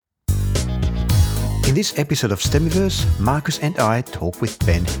In this episode of Stemiverse, Marcus and I talk with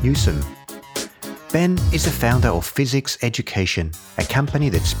Ben Newsome. Ben is the founder of Physics Education, a company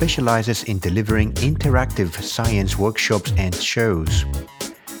that specializes in delivering interactive science workshops and shows.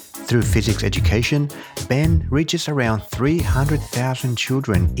 Through Physics Education, Ben reaches around 300,000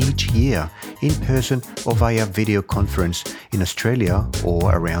 children each year in person or via video conference in Australia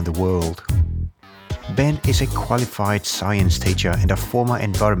or around the world. Ben is a qualified science teacher and a former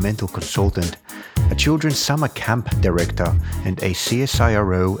environmental consultant, a children's summer camp director, and a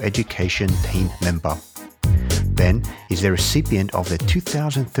CSIRO education team member. Ben is the recipient of the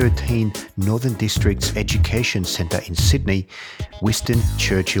 2013 Northern District's Education Centre in Sydney Winston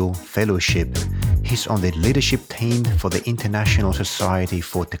Churchill Fellowship. He's on the leadership team for the International Society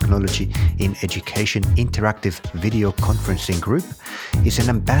for Technology in Education Interactive Video Conferencing Group. He's an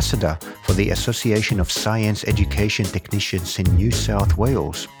ambassador for the Association of Science Education Technicians in New South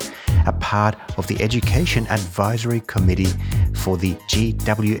Wales, a part of the Education Advisory Committee for the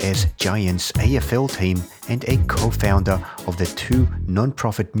GWS Giants AFL team, and a co-founder of the two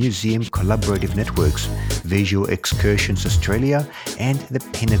non-profit museum collaborative networks, Visual Excursions Australia and the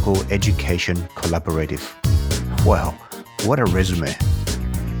Pinnacle Education Collaborative. Wow, what a resume.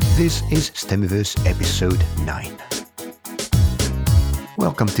 This is Stemiverse episode 9.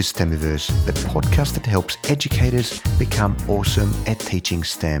 Welcome to Stemiverse, the podcast that helps educators become awesome at teaching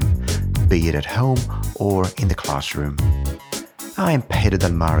STEM, be it at home or in the classroom. I am Peter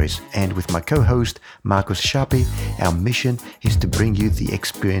Dalmaris, and with my co-host Marcus Sharpie, our mission is to bring you the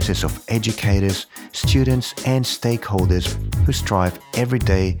experiences of educators, students and stakeholders who strive every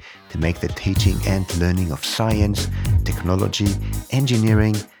day to make the teaching and learning of science, technology,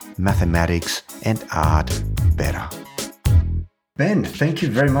 engineering, mathematics and art better. Ben, thank you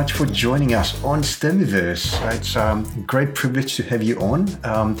very much for joining us on Stemiverse. It's a great privilege to have you on.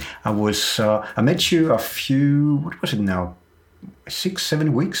 I met you a few, 6-7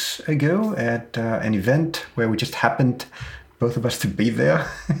 weeks ago at an event where we just happened, both of us, to be there.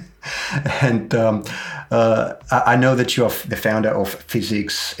 And I know that you are the founder of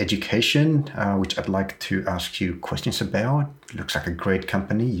Physics Education, which I'd like to ask you questions about. It looks like a great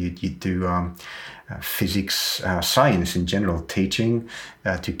company. You do physics, science in general, teaching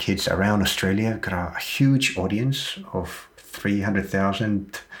to kids around Australia. You've got a huge audience of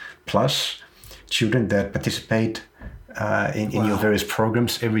 300,000 plus children that participate in your various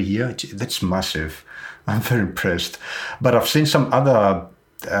programs every year. That's massive. I'm very impressed. But I've seen some other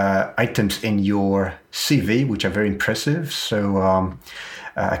items in your CV which are very impressive. So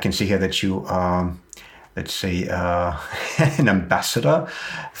I can see here that you are, let's say, an ambassador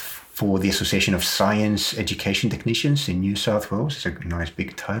for the Association of Science Education Technicians in New South Wales. It's a nice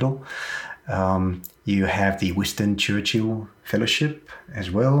big title. You have the Winston Churchill Fellowship as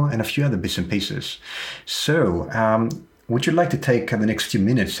well, and a few other bits and pieces. So would you like to take the next few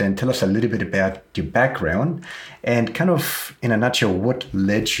minutes and tell us a little bit about your background and kind of, in a nutshell, what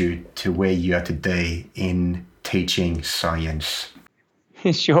led you to where you are today in teaching science?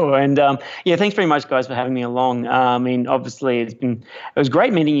 Sure. And thanks very much, guys, for having me along. Obviously, it was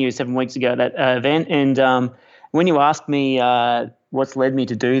great meeting you 7 weeks ago at that event. And when you asked me what's led me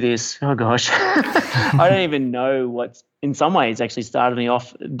to do this, oh gosh, I don't even know what's in some ways actually started me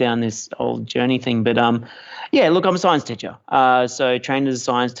off down this old journey thing. But look, I'm a science teacher. So trained as a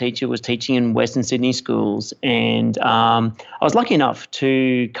science teacher, was teaching in Western Sydney schools. And I was lucky enough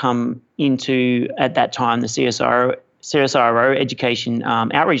to come into, at that time, the CSIRO education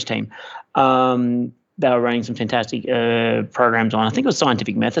outreach team. They were running some fantastic programs on, I think it was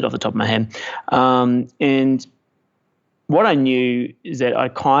scientific method off the top of my head. And what I knew is that I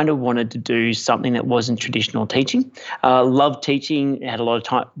kind of wanted to do something that wasn't traditional teaching. Loved teaching, had a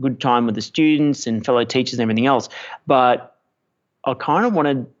lot of good time with the students and fellow teachers and everything else. But I kind of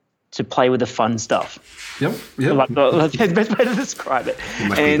wanted to play with the fun stuff. Yep. That's the best way to describe it.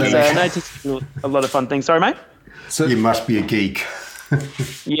 And so I teach a lot of fun things. Sorry, mate? So you must be a geek.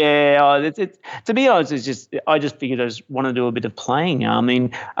 To be honest, I just figured I just want to do a bit of playing.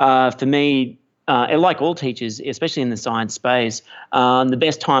 For me, like all teachers, especially in the science space, the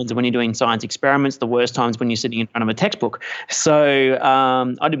best times are when you're doing science experiments. The worst times when you're sitting in front of a textbook. So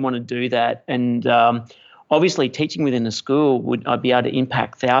I didn't want to do that, and obviously teaching within a school I'd be able to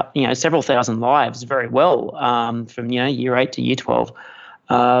impact several thousand lives very well from year 8 to year 12.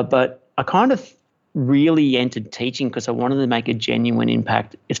 But I kind of really entered teaching because I wanted to make a genuine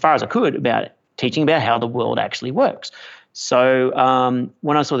impact as far as I could about teaching about how the world actually works. So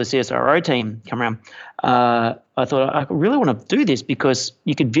when I saw the CSIRO team come around, I thought I really want to do this because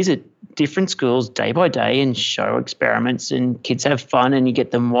you could visit different schools day by day and show experiments, and kids have fun, and you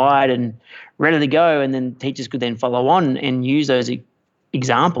get them wired and ready to go, and then teachers could then follow on and use those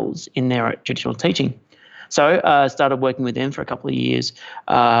examples in their traditional teaching. So I started working with them for a couple of years,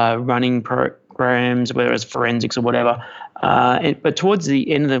 running programs, whether it's forensics or whatever. But towards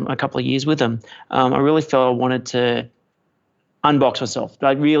the end of a couple of years with them, I really felt I wanted to unbox myself.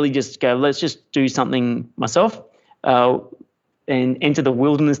 Like really just go, let's just do something myself and enter the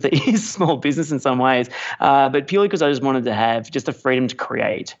wilderness that is small business in some ways. But purely because I just wanted to have just the freedom to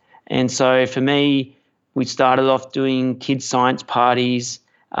create. And so for me, we started off doing kids' science parties.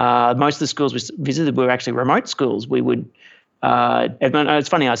 Most of the schools we visited were actually remote schools. We would, it's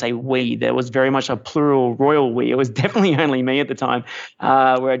funny I say we, there was very much a plural royal we. It was definitely only me at the time,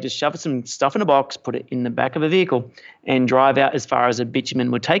 where I just shoved some stuff in a box, put it in the back of a vehicle and drive out as far as a bitumen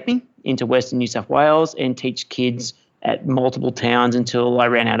would take me into Western New South Wales and teach kids at multiple towns until I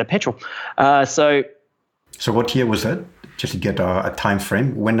ran out of petrol. So what year was that? Just to get a time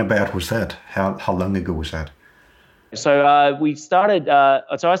frame, when about was that? How long ago was that? So we started.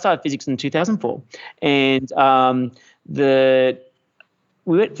 So I started physics in 2004, and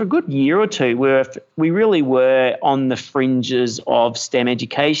we went for a good year or two where we really were on the fringes of STEM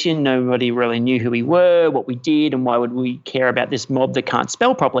education. Nobody really knew who we were, what we did, and why would we care about this mob that can't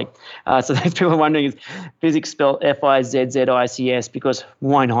spell properly. So those people are wondering, is physics spelled F-I-Z-Z-I-C-S? Because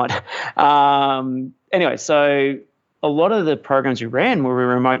why not? Anyway, so a lot of the programs we ran were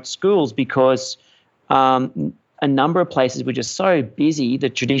remote schools because a number of places were just so busy,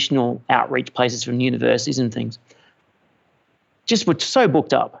 the traditional outreach places from universities and things, just were so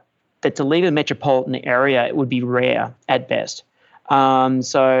booked up that to leave a metropolitan area, it would be rare at best.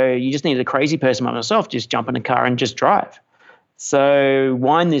 So you just needed a crazy person like myself, just jump in a car and just drive. So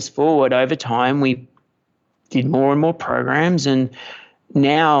wind this forward over time, we did more and more programs, and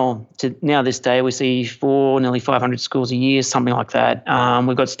now this day, we see nearly 500 schools a year, something like that.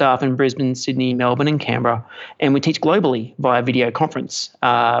 We've got staff in Brisbane, Sydney, Melbourne, and Canberra, and we teach globally via video conference,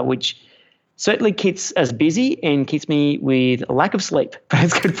 which certainly keeps us busy and keeps me with a lack of sleep, but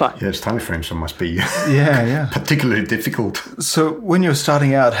it's good fun. Yes, time frames must be yeah. particularly difficult. So when you were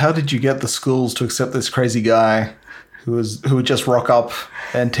starting out, how did you get the schools to accept this crazy guy who would just rock up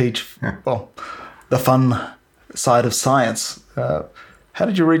and teach, the fun side of science? How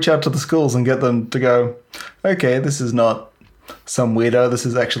did you reach out to the schools and get them to go, okay, this is not some weirdo, this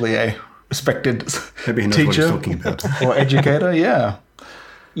is actually a respected Maybe he knows teacher what he's talking about. or educator? Yeah.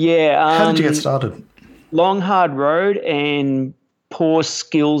 Yeah. How did you get started? Long, hard road and poor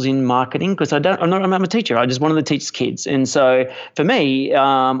skills in marketing because I'm a teacher. I just wanted to teach kids. And so for me,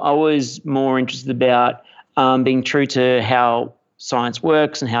 I was more interested about being true to how science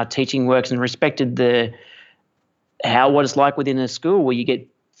works and how teaching works, and respected what it's like within a school where you get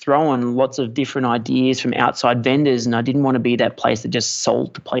thrown lots of different ideas from outside vendors, and I didn't want to be that place that just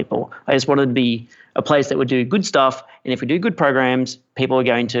sold to people. I just wanted to be a place that would do good stuff, and if we do good programs, people are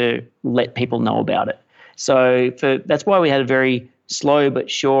going to let people know about it. So that's why we had a very slow but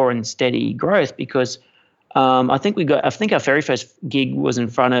sure and steady growth, because I think our very first gig was in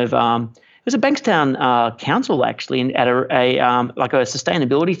front of it was a Bankstown council actually, and at a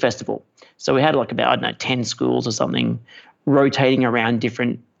sustainability festival. So we had about 10 schools or something rotating around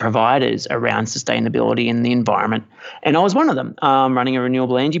different providers around sustainability and the environment. And I was one of them, running a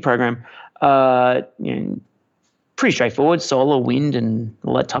renewable energy program, pretty straightforward, solar, wind, and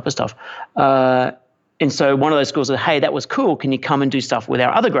all that type of stuff. And so one of those schools said, hey, that was cool. Can you come and do stuff with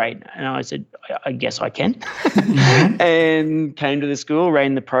our other grade? And I said, I guess I can. And came to the school,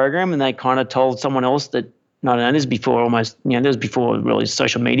 ran the program, and they kind of told someone else that, no, this was before this was before really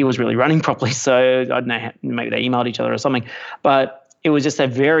social media was really running properly. So I don't know, maybe they emailed each other or something. But it was just a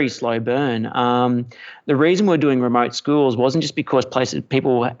very slow burn. The reason we're doing remote schools wasn't just because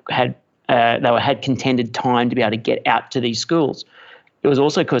people had contended time to be able to get out to these schools. It was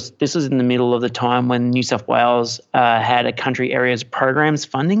also because this was in the middle of the time when New South Wales had a country areas programs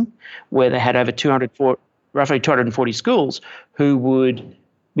funding, where they had over roughly 240 schools who would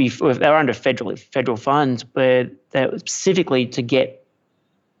they were under federal funds, but they were specifically to get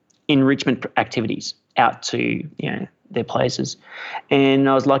enrichment activities out to their places. And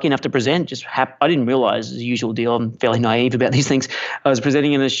I was lucky enough to present. I didn't realize, the usual deal, I'm fairly naive about these things. I was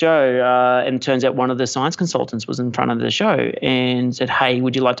presenting in the show, and it turns out one of the science consultants was in front of the show and said, hey,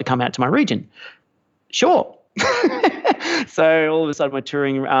 would you like to come out to my region? Sure. So all of a sudden we're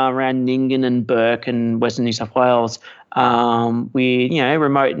touring around Nyngan and Burke and Western New South Wales. We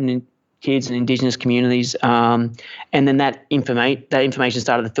remote and kids and Indigenous communities. And then that information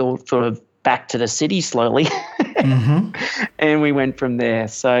started to filter back to the city slowly. And we went from there.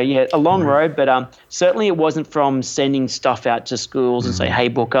 So, yeah, a long road, but certainly it wasn't from sending stuff out to schools and say, hey,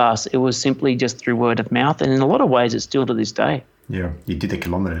 book us. It was simply just through word of mouth. And in a lot of ways, it's still to this day. Yeah, you did the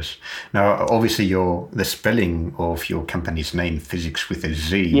kilometers. Now, obviously, the spelling of your company's name, Physics with a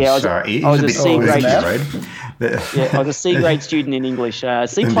Z, yeah, I was a C grade, right? I was a C grade student in English,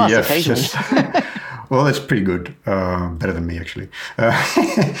 C plus occasionally. Well, that's pretty good. Better than me, actually.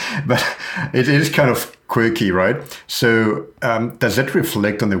 But it is kind of quirky, right? So does that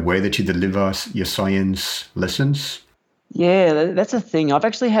reflect on the way that you deliver your science lessons? Yeah, that's a thing. I've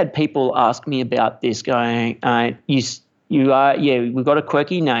actually had people ask me about this going, we've got a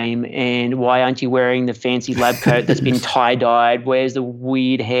quirky name, and why aren't you wearing the fancy lab coat that's been tie-dyed? Where's the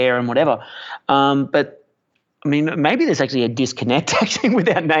weird hair and whatever? But I mean, maybe there's actually a disconnect actually with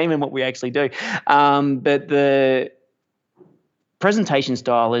our name and what we actually do. But the presentation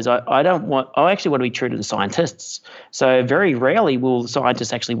style is I actually want to be true to the scientists. So very rarely will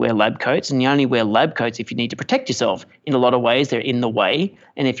scientists actually wear lab coats, and you only wear lab coats if you need to protect yourself. In a lot of ways, they're in the way.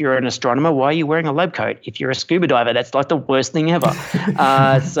 And if you're an astronomer, why are you wearing a lab coat? If you're a scuba diver, that's like the worst thing ever.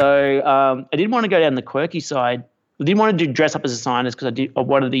 So I didn't want to go down the quirky side. I didn't want to dress up as a scientist because I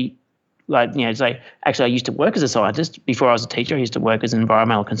wanted to say, actually, I used to work as a scientist before I was a teacher. I used to work as an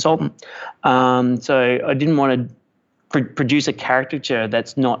environmental consultant. So I didn't want to produce a caricature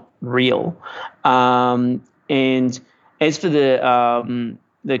that's not real. And as for the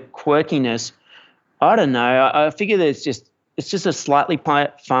quirkiness, I don't know. I figure that it's just a slightly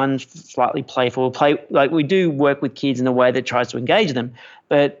fun, slightly playful like we do work with kids in a way that tries to engage them.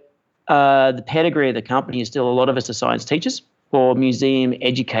 But the pedigree of the company is still a lot of us are science teachers or museum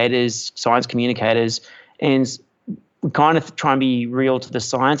educators, science communicators, and we kind of try and be real to the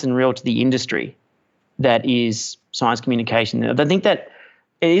science and real to the industry that is science communication. I think that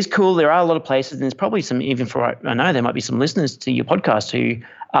it is cool. There are a lot of places, and there's probably some, even for, I know there might be some listeners to your podcast who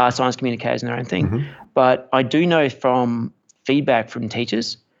are science communicators in their own thing. But I do know from feedback from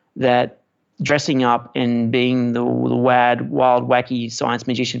teachers that dressing up and being the wild, wacky science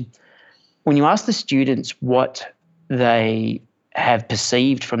magician, when you ask the students what they have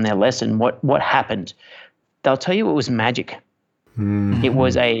perceived from their lesson, what happened, they'll tell you it was magic. It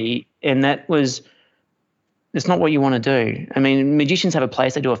was it's not what you want to do. I mean, magicians have a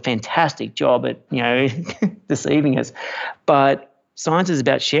place. They do a fantastic job at, deceiving us. But science is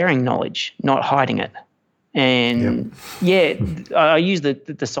about sharing knowledge, not hiding it. And I use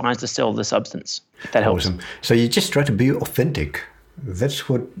the science to sell the substance. That helps. Awesome. So you just try to be authentic. That's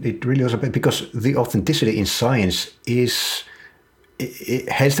what it really is about, because the authenticity in science it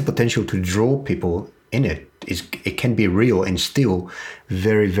has the potential to draw people in it. It can be real and still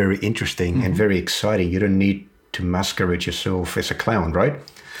very, very interesting and very exciting. You don't need to masquerade yourself as a clown, right?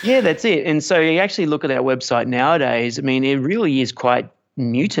 Yeah, that's it. And so you actually look at our website nowadays, I mean, it really is quite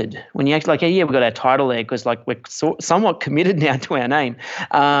muted. When you actually, we've got our title there because we're somewhat committed now to our name.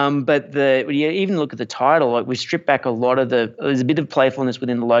 But when you even look at the title, we strip back a lot of there's a bit of playfulness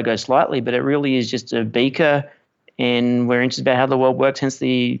within the logo slightly, but it really is just a beaker, and we're interested about how the world works, hence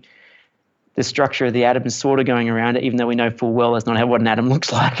the structure of the atom is sort of going around it, even though we know full well that's not what an atom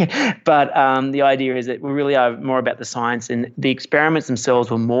looks like. But the idea is that we really are more about the science, and the experiments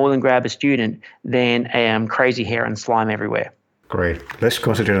themselves will more than grab a student than crazy hair and slime everywhere. Great. Let's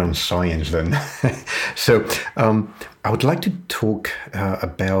concentrate on science then. So I would like to talk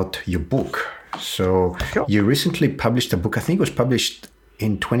about your book. So You recently published a book. I think it was published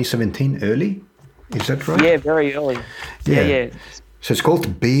in 2017 early. Is that right? Yeah, very early. Yeah. So it's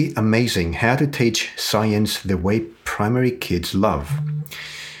called Be Amazing, How to Teach Science the Way Primary Kids Love.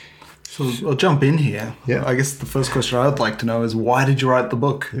 So I'll jump in here. Yeah. I guess the first question I'd like to know is, why did you write the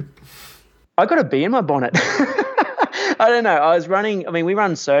book? I got a bee in my bonnet. I don't know. We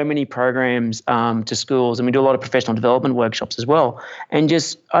run so many programs to schools, and we do a lot of professional development workshops as well. And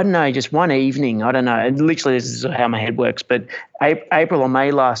just one evening, and literally this is how my head works, but April or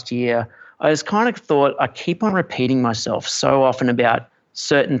May last year, I just kind of thought I keep on repeating myself so often about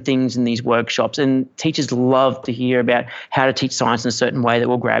certain things in these workshops, and teachers love to hear about how to teach science in a certain way that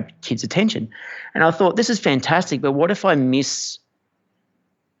will grab kids' attention. And I thought, this is fantastic, but what if I miss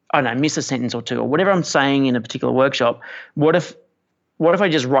a sentence or two, or whatever I'm saying in a particular workshop? What if I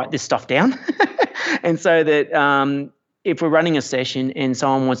just write this stuff down? And so that if we're running a session and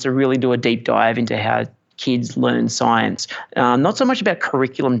someone wants to really do a deep dive into how kids learn science, not so much about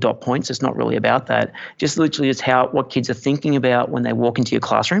curriculum dot points, it's not really about that, just literally it's what kids are thinking about when they walk into your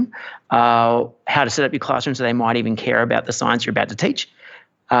classroom, how to set up your classroom so they might even care about the science you're about to teach,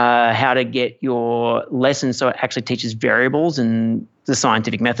 how to get your lesson so it actually teaches variables and the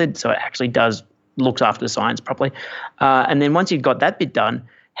scientific method, so it actually looks after the science properly. And then once you've got that bit done,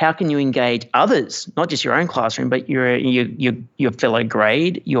 how can you engage others, not just your own classroom, but your fellow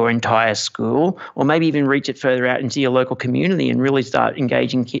grade, your entire school, or maybe even reach it further out into your local community and really start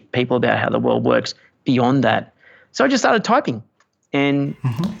engaging people about how the world works beyond that. So I just started typing, and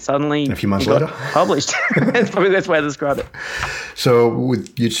suddenly a few months it got later, published. That's probably the best way to describe it. So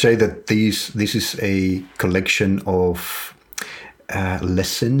you'd say that this is a collection of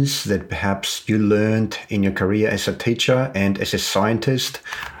lessons that perhaps you learned in your career as a teacher and as a scientist,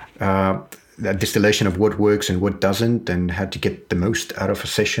 a distillation of what works and what doesn't, and how to get the most out of a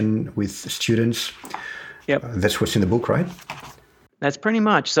session with students. Yep. That's what's in the book, right? That's pretty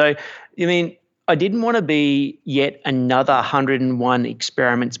much. So, I mean, I didn't want to be yet another 101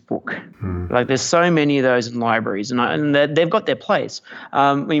 experiments book. Like, there's so many of those in libraries, and they've got their place.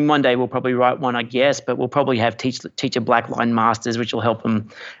 I mean, one day we'll probably write one, I guess, but we'll probably have teacher blackline masters, which will help them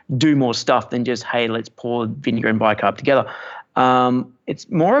do more stuff than just, hey, let's pour vinegar and bicarb together. It's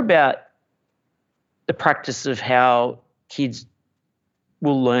more about the practice of how kids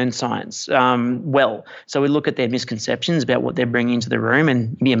will learn science well. So we look at their misconceptions about what they're bringing into the room,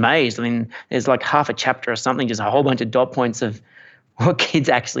 and you'd be amazed. I mean, there's like half a chapter or something, just a whole bunch of dot points of what kids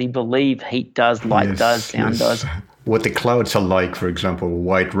actually believe heat does, light does, sound does. What the clouds are like, for example,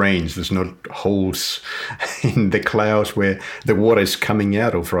 white rains. There's not holes in the clouds where the water is coming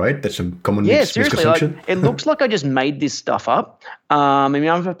out of, right? That's a common misconception. Like, it looks like I just made this stuff up. I mean,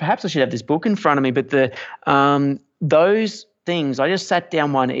 perhaps I should have this book in front of me, but those things, I just sat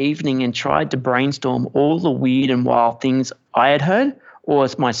down one evening and tried to brainstorm all the weird and wild things I had heard or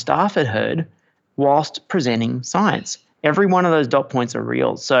my staff had heard whilst presenting science. Every one of those dot points are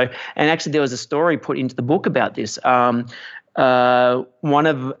real. So, and actually there was a story put into the book about this. One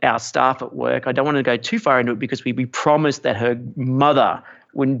of our staff at work, I don't want to go too far into it because we promised that her mother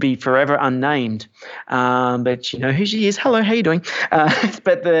wouldn't be forever unnamed. But you know who she is. Hello, how you doing?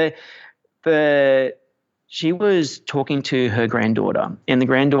 But she was talking to her granddaughter, and the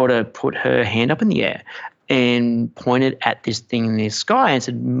granddaughter put her hand up in the air and pointed at this thing in the sky and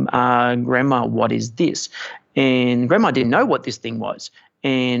said, Grandma, what is this? And Grandma didn't know what this thing was.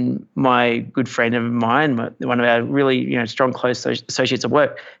 And my good friend of mine, one of our really strong, close associates at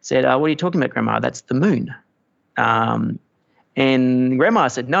work, said, what are you talking about, Grandma? That's the moon. And Grandma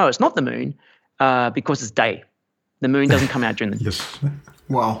said, no, it's not the moon because it's day. The moon doesn't come out during the day. Yes.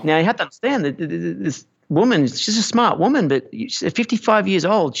 Wow. Now, you have to understand that this woman, she's a smart woman, but at 55 years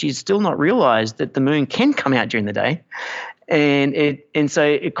old, she's still not realized that the moon can come out during the day. And so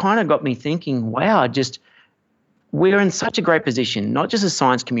it kind of got me thinking, wow, we're in such a great position, not just as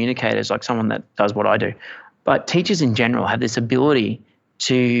science communicators, like someone that does what I do, but teachers in general have this ability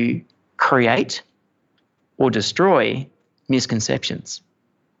to create or destroy misconceptions.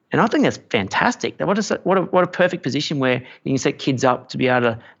 And I think that's fantastic. What a perfect position where you can set kids up to be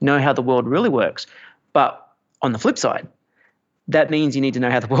able to know how the world really works. But on the flip side, that means you need to know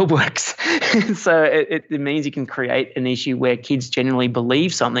how the world works. So it means you can create an issue where kids generally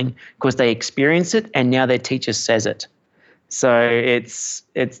believe something because they experience it and now their teacher says it. So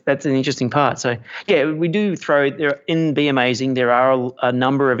that's an interesting part. So yeah, we do throw there in Be Amazing. There are a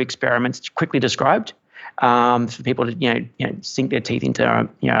number of experiments quickly described for people to sink their teeth into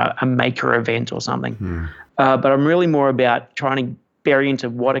a maker event or something. But I'm really more about trying to bury into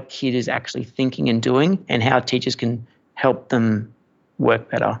what a kid is actually thinking and doing and how teachers can help them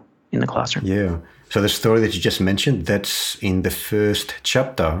work better in the classroom. Yeah. So the story that you just mentioned, that's in the first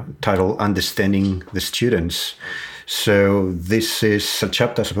chapter titled Understanding the Students. So this is a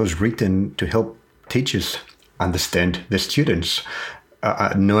chapter, I suppose, written to help teachers understand the students.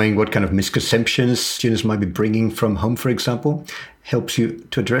 Knowing what kind of misconceptions students might be bringing from home, for example, helps you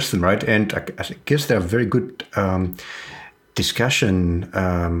to address them, right? And I guess there are very good discussion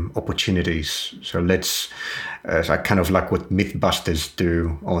opportunities. So let's, kind of like what Mythbusters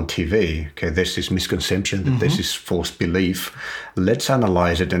do on TV. Okay, there's this misconception that there's this false belief. Let's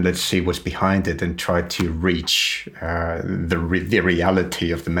analyze it and let's see what's behind it and try to reach the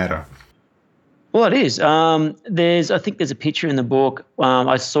reality of the matter. Well, it is. I think there's a picture in the book.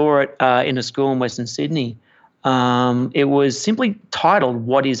 I saw it in a school in Western Sydney. It was simply titled,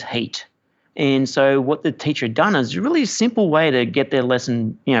 What is Heat? And so what the teacher had done is a really simple way to get their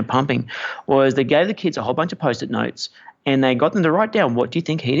lesson, pumping, was they gave the kids a whole bunch of Post-it notes and they got them to write down, what do you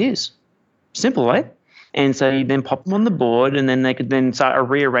think heat is? Simple, right? And so you then pop them on the board and then they could then start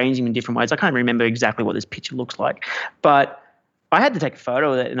rearranging in different ways. I can't remember exactly what this picture looks like, but I had to take a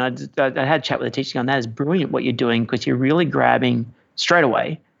photo of it and I had a chat with the teacher going, that is brilliant what you're doing because you're really grabbing straight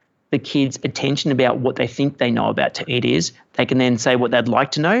away the kids' attention about what they think they know about it is. They can then say what they'd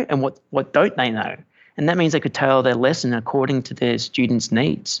like to know and what don't they know. And that means they could tailor their lesson according to their students'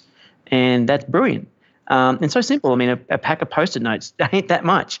 needs. And that's brilliant. And so simple. I mean, a pack of Post-it notes, that ain't that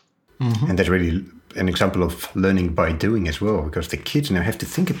much. Mm-hmm. And that's really an example of learning by doing as well, because the kids now have to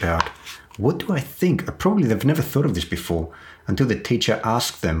think about, what do I think? Probably they've never thought of this before until the teacher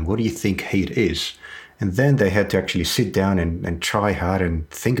asked them, what do you think heat is? And then they had to actually sit down and try hard and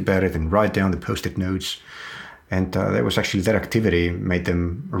think about it and write down the Post-it notes. And that was actually, that activity made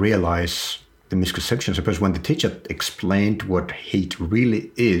them realize the misconception. I suppose when the teacher explained what heat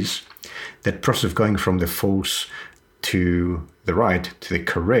really is, that process of going from the false to the right to the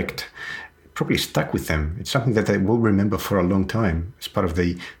correct probably stuck with them. It's something that they will remember for a long time as part of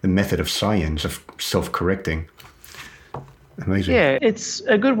the method of science of self-correcting. Amazing. Yeah, it's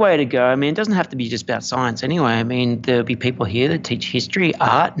a good way to go. I mean, it doesn't have to be just about science anyway. I mean, there'll be people here that teach history,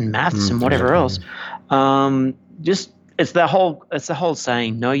 art, and maths, and whatever else. It's the whole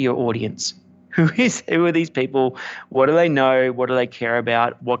saying, know your audience. Who are these people? What do they know? What do they care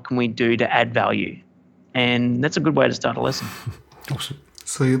about? What can we do to add value? And that's a good way to start a lesson. Awesome.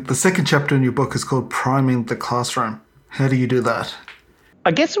 So the second chapter in your book is called Priming the Classroom. How do you do that?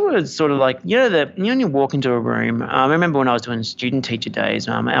 I guess it was sort of like, when you walk into a room, I remember when I was doing student teacher days,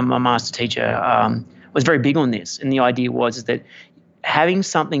 my master teacher was very big on this. And the idea was that having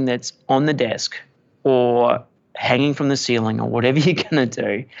something that's on the desk or hanging from the ceiling or whatever you're going to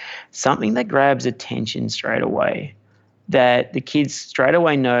do, something that grabs attention straight away, that the kids straight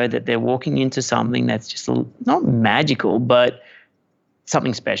away know that they're walking into something that's just not magical, but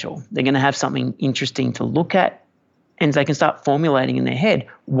something special. They're going to have something interesting to look at, and they can start formulating in their head,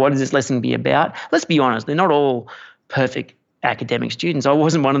 what does this lesson be about? Let's be honest, they're not all perfect academic students. I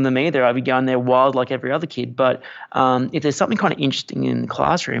wasn't one of them either. I'd be going there wild like every other kid. But if there's something kind of interesting in the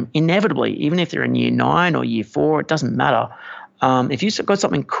classroom, inevitably, even if they're in year 9 or year 4, it doesn't matter. If you've got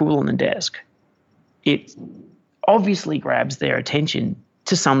something cool on the desk, it obviously grabs their attention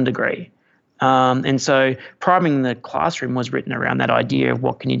to some degree. And so priming the classroom was written around that idea of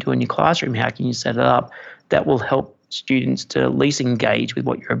what can you do in your classroom, how can you set it up that will help students to at least engage with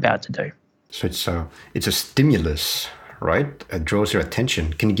what you're about to do. So it's a stimulus, right? It draws your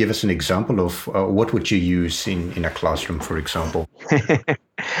attention. Can you give us an example of what would you use in a classroom, for example?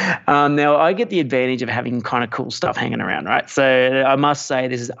 Now, I get the advantage of having kind of cool stuff hanging around, right? So I must say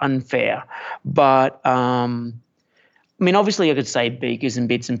this is unfair, but obviously I could say beakers and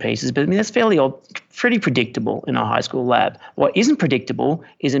bits and pieces, but that's pretty predictable in a high school lab. What isn't predictable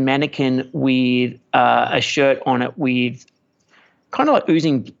is a mannequin with a shirt on it with kind of like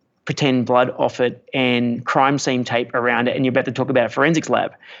oozing pretend blood off it and crime scene tape around it, and you're about to talk about a forensics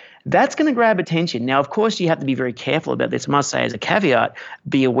lab. That's going to grab attention. Now, of course, you have to be very careful about this. I must say, as a caveat,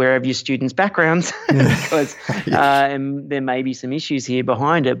 be aware of your students' backgrounds because there may be some issues here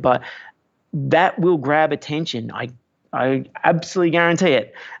behind it, but that will grab attention. I absolutely guarantee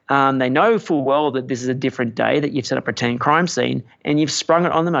it. They know full well that this is a different day, that you've set up a pretend crime scene and you've sprung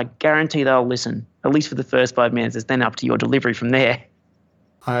it on them. I guarantee they'll listen, at least for the first 5 minutes. It's then up to your delivery from there.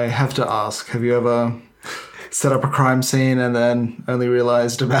 I have to ask, have you ever set up a crime scene and then only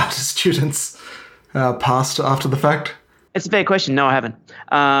realized about students passed after the fact? It's a fair question. No, I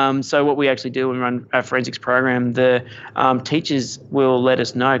haven't. So what we actually do when we run a forensics program, the teachers will let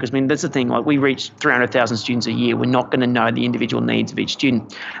us know, because that's the thing. Like, we reach 300,000 students a year. We're not going to know the individual needs of each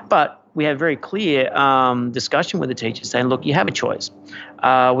student, but we have very clear discussion with the teachers saying, look, you have a choice.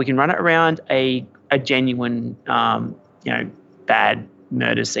 We can run it around a genuine, bad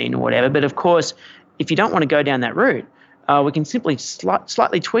murder scene or whatever. But of course, if you don't want to go down that route, we can simply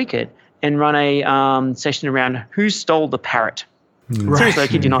slightly tweak it and run a session around who stole the parrot. Right. Seriously, I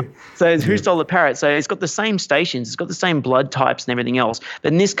kid you not. So who stole the parrot? So it's got the same stations, it's got the same blood types and everything else.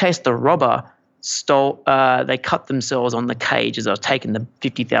 But in this case, the robber stole, they cut themselves on the cage as I was taking the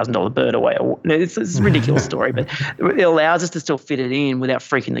 $50,000 bird away. It's a ridiculous story, but it allows us to still fit it in without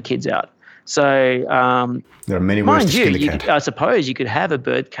freaking the kids out. So there are many ways to skin the cat. I suppose you could have a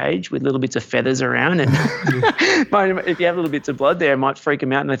bird cage with little bits of feathers around it. If you have little bits of blood there, it might freak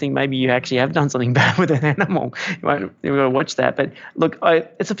them out, and I think maybe you actually have done something bad with an animal. You've got to watch that. But look,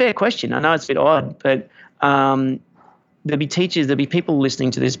 it's a fair question. I know it's a bit odd, but there'll be teachers, there'll be people listening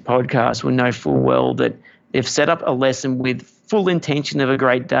to this podcast who know full well that they've set up a lesson with full intention of a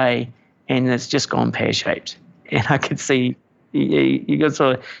great day, and it's just gone pear-shaped. And I could see you got to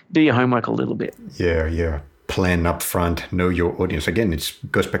sort of do your homework a little bit. Yeah. Plan up front, know your audience. Again, it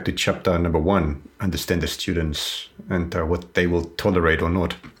goes back to chapter number 1, understand the students and what they will tolerate or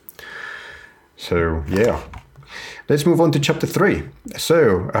not. So, yeah. Let's move on to chapter 3.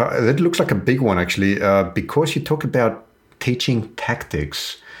 So that looks like a big one, actually, because you talk about teaching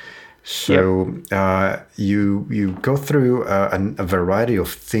tactics. So you go through a variety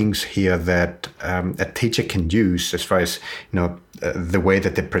of things here that a teacher can use as far as the way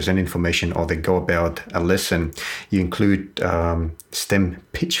that they present information or they go about a lesson. You include STEM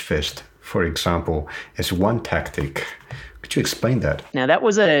Pitch Fest, for example, as one tactic. Could you explain that? Now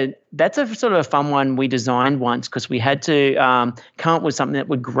that's a sort of a fun one we designed once, because we had to come up with something that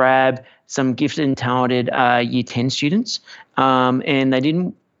would grab some gifted and talented Year 10 students, and they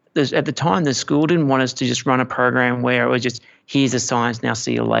didn't. At the time, the school didn't want us to just run a program where it was just, here's the science, now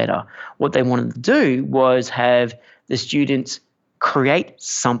see you later. What they wanted to do was have the students create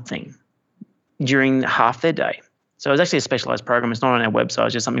something during half their day. So it was actually a specialized program. It's not on our website.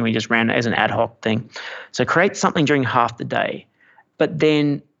 It's just something we just ran as an ad hoc thing. So create something during half the day, but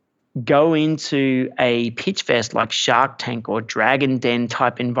then go into a pitch fest like Shark Tank or Dragon Den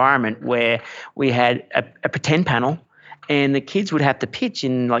type environment where we had a pretend panel, and the kids would have to pitch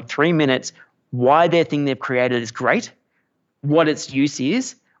in like 3 minutes why their thing they've created is great, what its use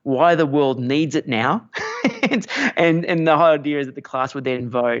is, why the world needs it now. and the whole idea is that the class would then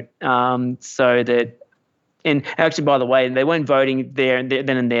vote, so that. And actually, by the way, they weren't voting then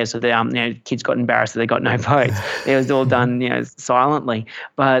and there, so the kids got embarrassed that they got no votes. It was all done silently.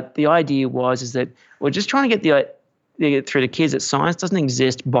 But the idea is that we're just trying to get through the kids that science doesn't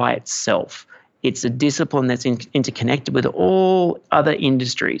exist by itself. It's a discipline that's interconnected with all other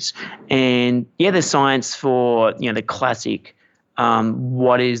industries. And there's science for the classic,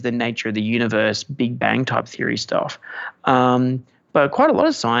 what is the nature of the universe, Big Bang type theory stuff. But quite a lot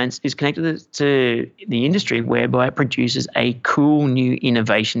of science is connected to the industry, whereby it produces a cool new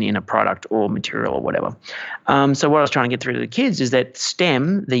innovation in a product or material or whatever. So what I was trying to get through to the kids is that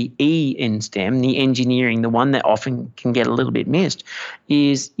STEM, the E in STEM, the engineering, the one that often can get a little bit missed,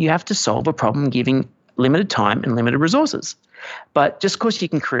 is you have to solve a problem giving limited time and limited resources. But just because you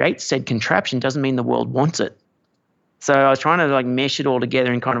can create said contraption doesn't mean the world wants it. So I was trying to mesh it all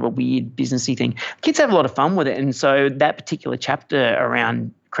together in kind of a weird businessy thing. Kids have a lot of fun with it. And so that particular chapter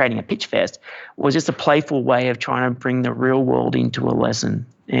around creating a pitch fest was just a playful way of trying to bring the real world into a lesson.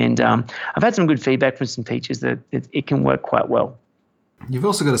 And I've had some good feedback from some teachers that it can work quite well. You've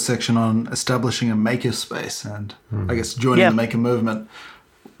also got a section on establishing a makerspace and I guess joining the maker movement.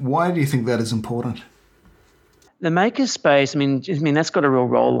 Why do you think that is important? The makerspace, I mean, that's got a real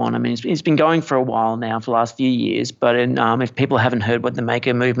roll on. I mean, it's been going for a while now, for the last few years. But if people haven't heard what the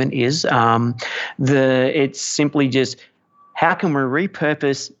maker movement is, it's simply just how can we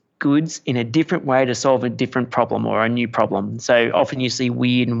repurpose goods in a different way to solve a different problem or a new problem. So often you see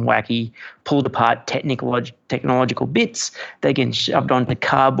weird and wacky, pulled apart technological bits that get shoved onto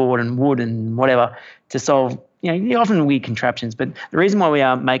cardboard and wood and whatever to solve. Often weird contraptions, but the reason why we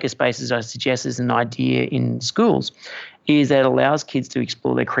are makerspaces, I suggest, is an idea in schools, is that it allows kids to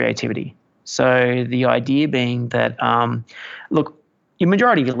explore their creativity. So the idea being that, look, your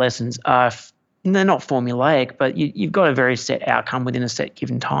majority of your lessons they're not formulaic, but you've got a very set outcome within a set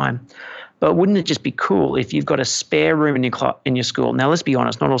given time. But wouldn't it just be cool if you've got a spare room in your school? Now, let's be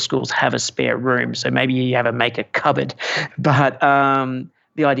honest, not all schools have a spare room, so maybe you have a maker cupboard. But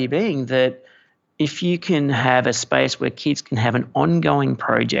the idea being that if you can have a space where kids can have an ongoing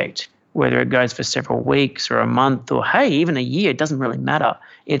project, whether it goes for several weeks or a month or, hey, even a year, it doesn't really matter.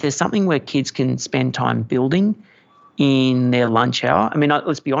 If there's something where kids can spend time building in their lunch hour, I mean,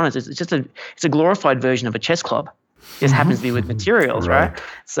 let's be honest, it's a glorified version of a chess club. It just happens to be with materials, right?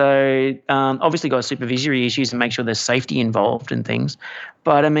 So obviously got supervisory issues and make sure there's safety involved and things.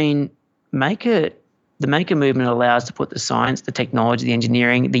 But I mean, the maker movement allows to put the science, the technology, the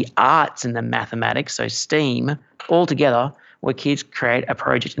engineering, the arts and the mathematics, so STEAM, all together where kids create a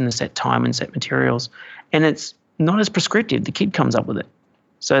project in the set time and set materials. And it's not as prescriptive. The kid comes up with it.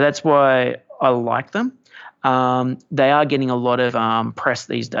 So that's why I like them. They are getting a lot of press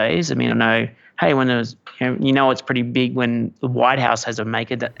these days. I mean, I know, hey, when there was, it's pretty big when the White House has a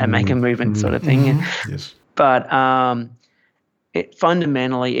maker movement sort of thing. Yes. But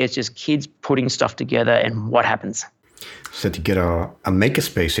fundamentally, it's just kids putting stuff together and what happens. So to get a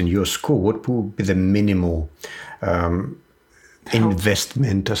makerspace in your school, what would be the minimal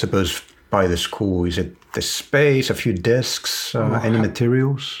investment, I suppose, by the school? Is it the space, a few desks, any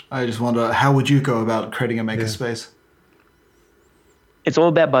materials? I just wonder, how would you go about creating a makerspace? It's all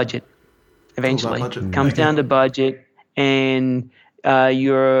about budget, eventually. It comes down to budget and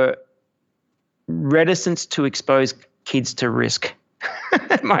your reticence to expose kids to risk.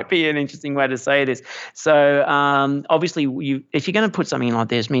 It might be an interesting way to say this. So obviously, if you're going to put something like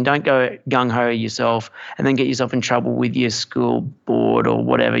this, I mean, don't go gung-ho yourself and then get yourself in trouble with your school board or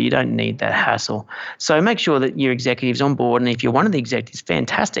whatever. You don't need that hassle. So make sure that your executive's on board, and if you're one of the executives,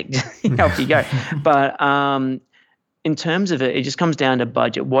 fantastic, off you go. But in terms of it, it just comes down to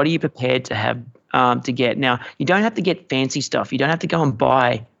budget. What are you prepared to have to get? Now, you don't have to get fancy stuff. You don't have to go and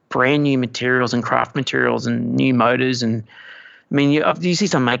buy brand new materials and craft materials and new motors. And I mean, you see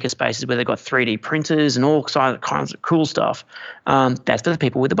some maker spaces where they've got 3D printers and all kinds of cool stuff. That's for the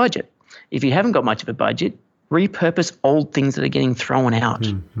people with a budget. If you haven't got much of a budget, repurpose old things that are getting thrown out.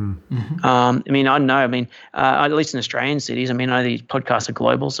 Mm-hmm. I mean, I know. I mean, at least in Australian cities, I mean, I know these podcasts are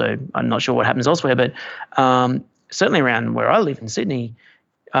global, so I'm not sure what happens elsewhere, but certainly around where I live in Sydney,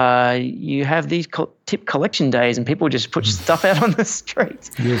 you have these tip collection days and people just put stuff out on the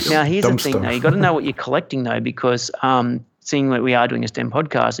streets. Yes. Now, here's the thing, though. You've got to know what you're collecting, though, because seeing that we are doing a STEM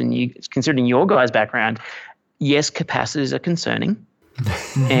podcast and considering your guys' background, yes, capacitors are concerning.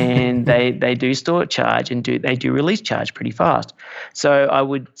 And they do store charge and they do release charge pretty fast. So I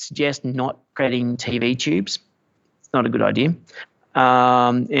would suggest not creating TV tubes. It's not a good idea.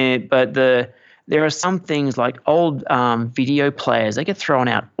 But there are some things like old video players. They get thrown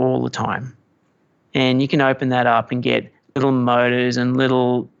out all the time. And you can open that up and get little motors and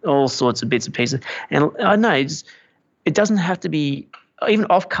all sorts of bits and pieces. And I know it doesn't have to be even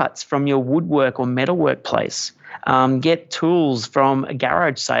offcuts from your woodwork or metalwork place. Get tools from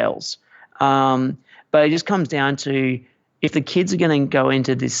garage sales. But it just comes down to, if the kids are going to go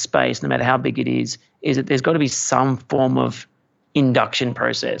into this space, no matter how big it is that there's got to be some form of induction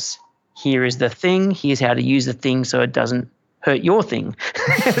process. Here is the thing. Here's how to use the thing so it doesn't hurt your thing.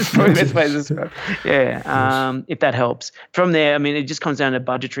 That's probably the best way to describe it. Yeah, if that helps. From there, I mean, it just comes down to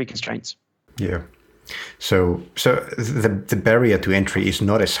budgetary constraints. Yeah. So the barrier to entry is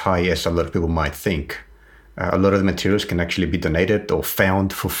not as high as a lot of people might think. A lot of the materials can actually be donated or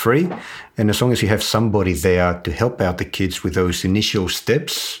found for free. And as long as you have somebody there to help out the kids with those initial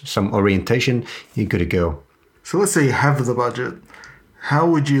steps, some orientation, you're good to go. So let's say you have the budget. How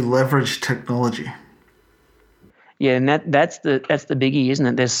would you leverage technology? Yeah, and that's the biggie, isn't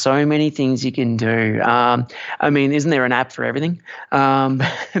it? There's so many things you can do. I mean, isn't there an app for everything?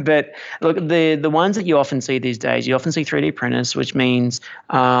 But look, the ones that you often see these days, you often see 3D printers, which means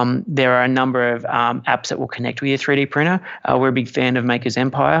there are a number of apps that will connect with your 3D printer. We're a big fan of Maker's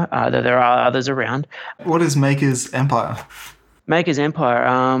Empire, though there are others around. What is Maker's Empire? Maker's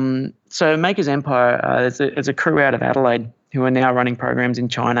Empire. So Maker's Empire, it's a crew out of Adelaide who are now running programs in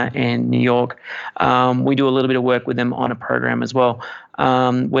China and New York. We do a little bit of work with them on a program as well,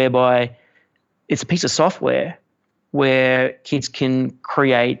 whereby it's a piece of software where kids can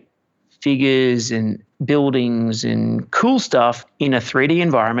create figures and buildings and cool stuff in a 3D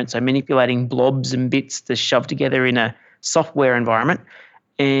environment, so manipulating blobs and bits to shove together in a software environment.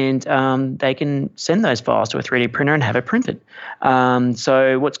 And they can send those files to a 3D printer and have it printed.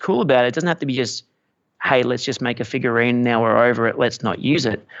 So what's cool about it doesn't have to be just, hey, let's just make a figurine, now we're over it, let's not use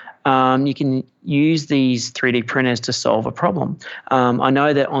it. You can use these 3D printers to solve a problem. I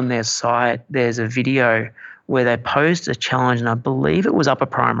know that on their site there's a video where they posed a challenge, and I believe it was upper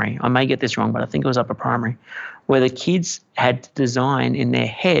primary. I may get this wrong, but I think it was upper primary, where the kids had to design in their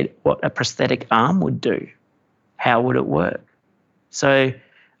head what a prosthetic arm would do. How would it work? So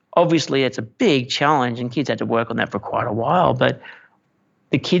obviously it's a big challenge, and kids had to work on that for quite a while, but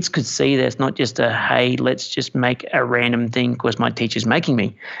the kids could see that it's not just hey, let's just make a random thing because my teacher's making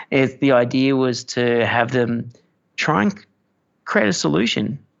me. The idea was to have them try and create a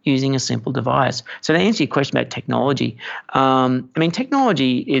solution using a simple device. So to answer your question about technology, I mean,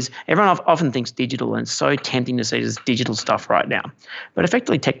 technology is, everyone often thinks digital, and it's so tempting to see this digital stuff right now. But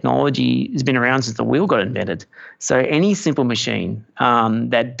effectively, technology has been around since the wheel got invented. So any simple machine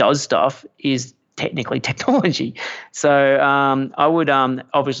that does stuff is technically technology. So I would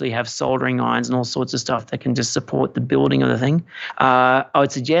obviously have soldering irons and all sorts of stuff that can just support the building of the thing. I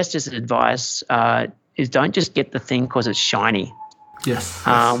would suggest, just advice, is don't just get the thing because it's shiny. Yes.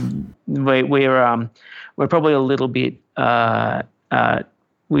 We're probably a little bit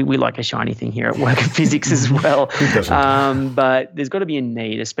we like a shiny thing here at Work of Physics as well. Who doesn't? But there's got to be a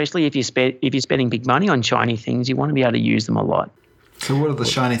need, especially if you're spending big money on shiny things. You want to be able to use them a lot. So what are the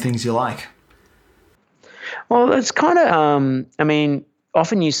shiny things you like? Well, it's kind of, I mean,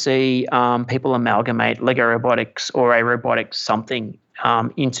 often you see people amalgamate Lego robotics or a robotic something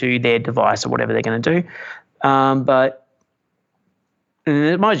into their device or whatever they're going to do. But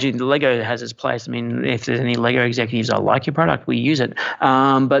mind you, the Lego has its place. I mean, if there's any Lego executives that like your product, we use it.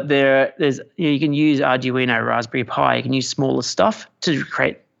 But there's you can use Arduino, Raspberry Pi. You can use smaller stuff to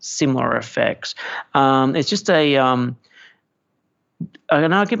create similar effects. It's just I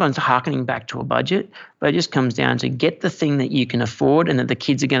know I keep on harkening back to a budget, but it just comes down to get the thing that you can afford and that the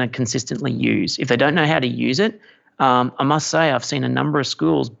kids are going to consistently use. If they don't know how to use it, I must say I've seen a number of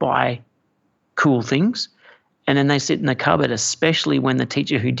schools buy cool things and then they sit in the cupboard, especially when the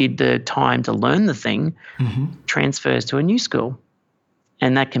teacher who did the time to learn the thing transfers to a new school.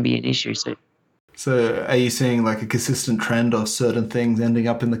 And that can be an issue. So are you seeing like a consistent trend of certain things ending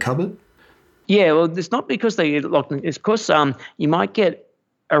up in the cupboard? Yeah, well, it's not because they locked. It's because you might get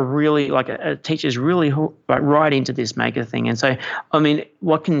a teacher's really right into this maker thing, and so I mean,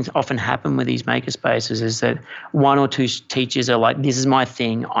 what can often happen with these maker spaces is that one or two teachers are like, "This is my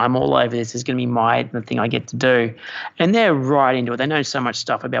thing. I'm all over this. It's going to be the thing I get to do," and they're right into it. They know so much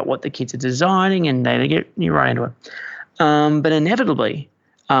stuff about what the kids are designing, and they get right into it. But inevitably,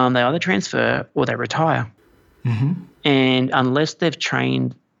 they either transfer or they retire, and unless they've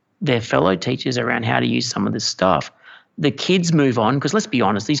trained their fellow teachers around how to use some of this stuff, the kids move on, because let's be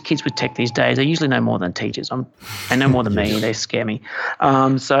honest, these kids with tech these days, they usually know more than teachers. They know more than me. They scare me.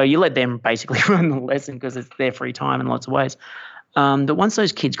 So you let them basically run the lesson because it's their free time in lots of ways. But once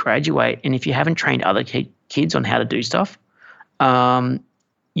those kids graduate, and if you haven't trained other kids on how to do stuff,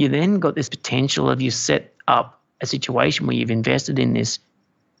 you then got this potential of you set up a situation where you've invested in this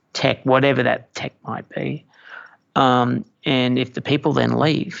tech, whatever that tech might be. And if the people then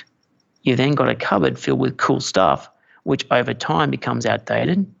leave, you then got a cupboard filled with cool stuff, which over time becomes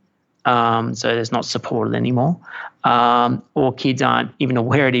outdated. So it's not supported anymore. Or kids aren't even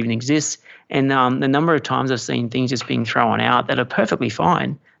aware it even exists. And the number of times I've seen things just being thrown out that are perfectly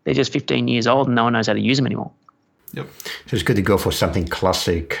fine, they're just 15 years old and no one knows how to use them anymore. Yep. So it's good to go for something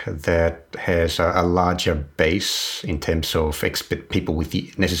classic that has a larger base in terms of people with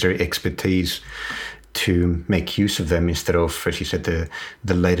the necessary expertise to make use of them instead of, as you said,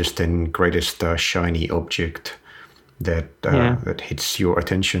 the latest and greatest shiny object that hits your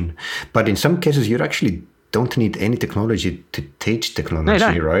attention. But in some cases, you actually don't need any technology to teach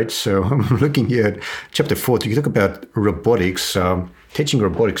technology, right? So I'm looking here at chapter 4. You talk about robotics, teaching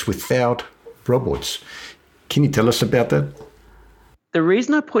robotics without robots. Can you tell us about that? The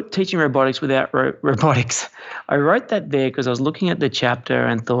reason I put teaching robotics without robotics, I wrote that there because I was looking at the chapter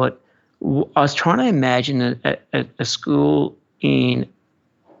and thought, I was trying to imagine a school in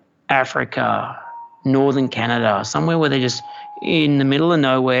Africa, northern Canada, somewhere where they're just in the middle of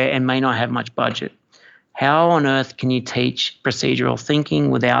nowhere and may not have much budget. How on earth can you teach procedural thinking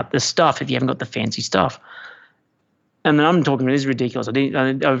without the stuff if you haven't got the fancy stuff? And then I'm talking, this is ridiculous.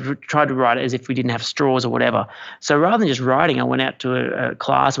 I've tried to write it as if we didn't have straws or whatever. So rather than just writing, I went out to a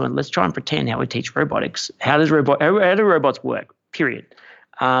class and went, let's try and pretend how we teach robotics. How do robots work, period?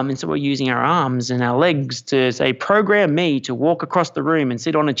 And so we're using our arms and our legs to say, program me to walk across the room and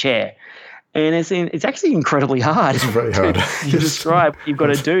sit on a chair. And it's actually incredibly hard. It's very hard to describe what you've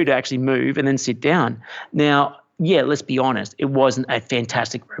got to do to actually move and then sit down. Now, yeah, let's be honest. It wasn't a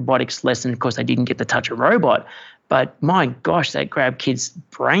fantastic robotics lesson because they didn't get to touch a robot. But my gosh, that grabbed kids'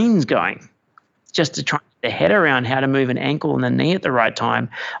 brains going just to try to get their head around how to move an ankle and the knee at the right time.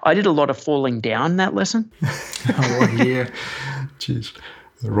 I did a lot of falling down that lesson. Yeah. Jeez.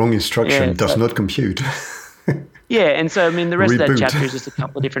 The wrong instruction does not compute. Yeah, and so, I mean, the rest of that chapter is just a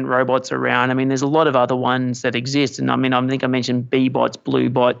couple of different robots around. I mean, there's a lot of other ones that exist. And I mean, I think I mentioned B-bots,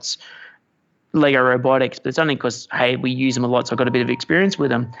 Blue-bots, Lego robotics, but it's only because, hey, we use them a lot, so I've got a bit of experience with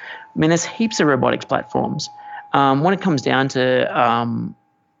them. I mean, there's heaps of robotics platforms. When it comes down to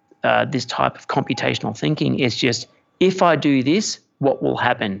this type of computational thinking, it's just, if I do this, what will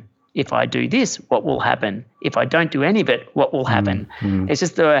happen? If I do this, what will happen? If I don't do any of it, what will happen? It's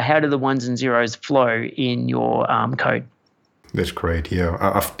just how do the ones and zeros flow in your code? That's great.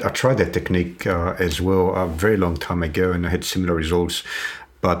 Yeah, I tried that technique as well a very long time ago, and I had similar results.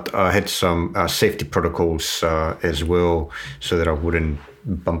 But I had some safety protocols as well, so that I wouldn't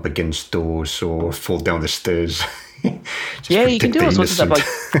bump against doors or fall down the stairs. Yeah, you can do all sorts of stuff.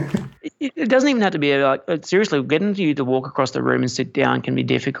 Like, it doesn't even have to be like, seriously, getting you to walk across the room and sit down can be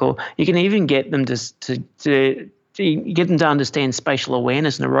difficult. You can even get them to get them to understand spatial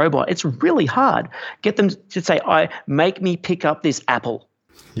awareness in a robot. It's really hard. Get them to say, make me pick up this apple.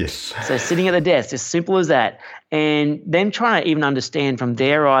 Yes. So sitting at the desk, as simple as that. And then trying to even understand from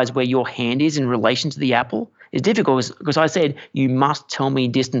their eyes where your hand is in relation to the apple. is difficult because I said, you must tell me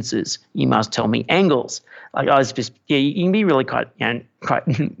distances. You must tell me angles. Like I was just, you can be really quite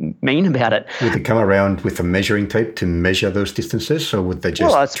mean about it. Would they come around with a measuring tape to measure those distances, or would they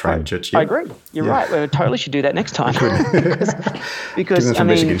just try and judge you? I agree. You're right. We totally should do that next time. because I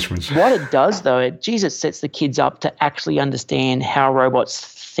mean, what it does though, it sets the kids up to actually understand how robots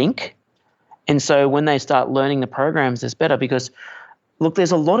think. And so when they start learning the programs, it's better because, look,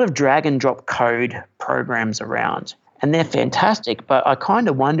 there's a lot of drag and drop code programs around. And they're fantastic, but I kind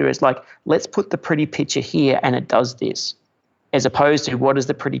of wonder, it's like, let's put the pretty picture here and it does this, as opposed to what does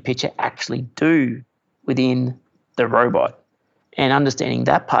the pretty picture actually do within the robot? And understanding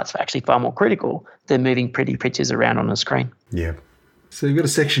that part's actually far more critical than moving pretty pictures around on a screen. Yeah. So you've got a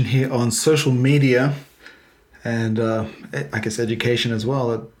section here on social media and I guess education as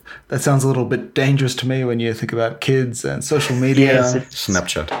well. That sounds a little bit dangerous to me when you think about kids and social media. Yes,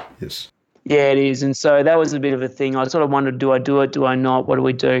 Snapchat, yes. Yeah, it is. And so that was a bit of a thing. I sort of wondered, do I do it? Do I not? What do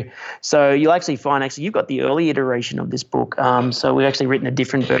we do? So you'll actually find, you've got the early iteration of this book. So we've actually written a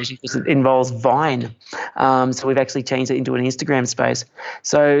different version because it involves Vine. So we've actually changed it into an Instagram space.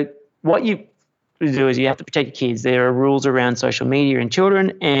 So what you do is you have to protect your kids. There are rules around social media and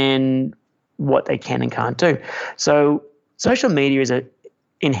children and what they can and can't do. So social media is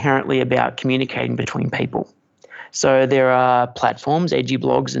inherently about communicating between people. So there are platforms, edgy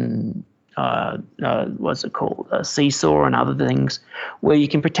blogs and what's it called, Seesaw and other things, where you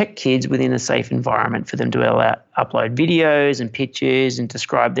can protect kids within a safe environment for them to upload videos and pictures and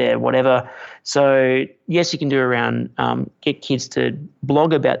describe their whatever. So yes, you can do around get kids to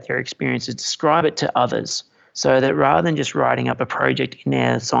blog about their experiences, describe it to others, so that rather than just writing up a project in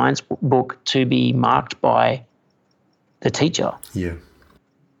their science book to be marked by the teacher. Yeah.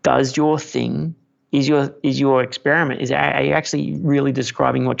 Does your thing, is your experiment, are you actually really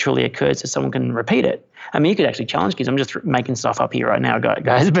describing what truly occurs so someone can repeat it? I mean, you could actually challenge kids. I'm just making stuff up here right now,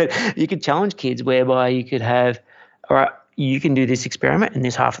 guys, but you could challenge kids whereby you could have, all right, you can do this experiment in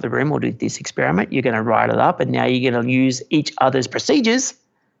this half of the room, or do this experiment. You're going to write it up, and now you're going to use each other's procedures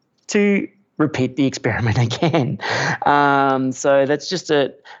to repeat the experiment again. So that's just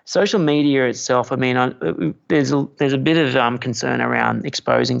social media itself. I mean, there's a bit of concern around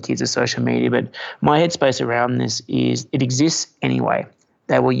exposing kids to social media, but my headspace around this is it exists anyway.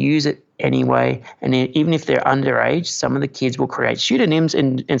 They will use it anyway, and even if they're underage, some of the kids will create pseudonyms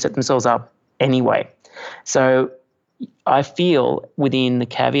and set themselves up anyway. So I feel within the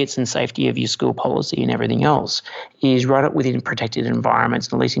caveats and safety of your school policy and everything else is run it within protected environments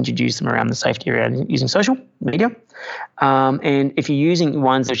and at least introduce them around the safety around using social media. And if you're using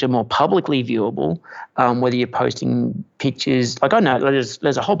ones that are more publicly viewable, whether you're posting pictures, like I know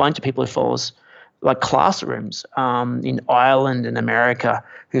there's a whole bunch of people who follow us, like classrooms in Ireland and America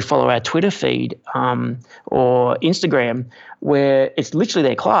who follow our Twitter feed or Instagram, where it's literally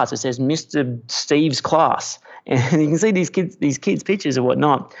their class. It says Mr. Steve's class. And you can see these kids' pictures or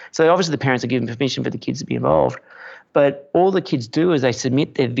whatnot. So obviously the parents are giving permission for the kids to be involved. But all the kids do is they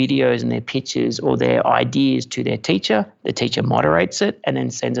submit their videos and their pictures or their ideas to their teacher. The teacher moderates it and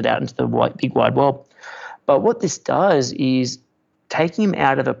then sends it out into the big wide world. But what this does is taking them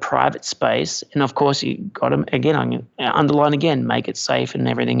out of a private space, and of course you got them, again, I'm going to underline again, make it safe and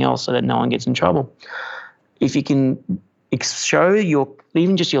everything else so that no one gets in trouble. If you can show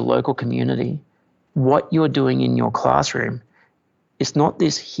even just your local community what you're doing in your classroom, it's not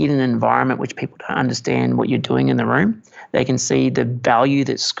this hidden environment which people don't understand what you're doing in the room. They can see the value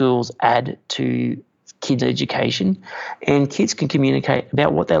that schools add to kids' education, and kids can communicate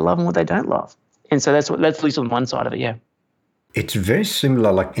about what they love and what they don't love. And so that's at least on one side of it, yeah. It's very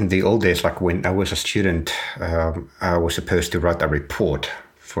similar, like in the old days, like when I was a student, I was supposed to write a report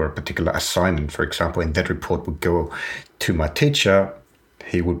for a particular assignment, for example, and that report would go to my teacher.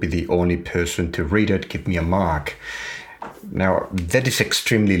 He would be the only person to read it, give me a mark. Now, that is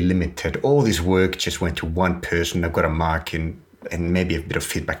extremely limited. All this work just went to one person. I got a mark and maybe a bit of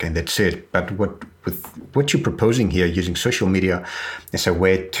feedback, and that's it. But what you're proposing here, using social media as a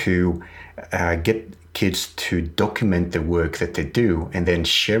way to get kids to document the work that they do and then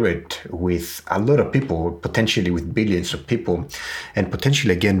share it with a lot of people, potentially with billions of people, and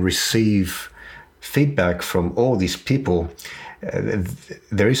potentially, again, receive feedback from all these people.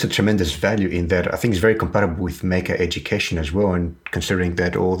 There is a tremendous value in that. I think it's very compatible with maker education as well, and considering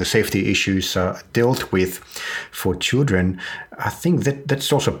that all the safety issues are dealt with for children, I think that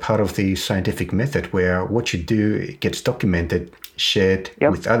that's also part of the scientific method, where what you do gets documented, shared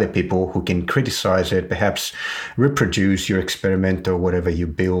with other people who can criticize it, perhaps reproduce your experiment or whatever you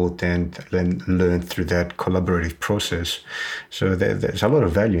build, and then learn through that collaborative process. So there's a lot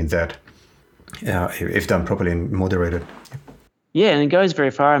of value in that. if done properly and moderated. Yeah, and it goes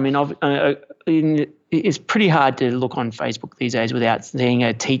very far. I mean, it's pretty hard to look on Facebook these days without seeing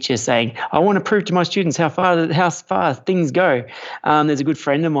a teacher saying, "I want to prove to my students how far things go." There's a good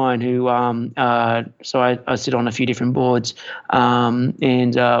friend of mine who, so I sit on a few different boards,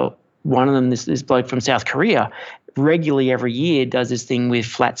 and one of them, this bloke from South Korea, regularly every year does this thing with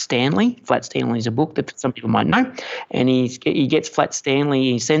Flat Stanley. Flat Stanley is a book that some people might know, and he gets Flat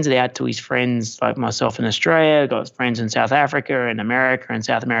Stanley. He sends it out to his friends like myself in Australia, got friends in South Africa and America and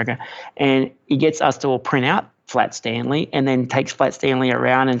South America, and he gets us to all print out Flat Stanley and then takes Flat Stanley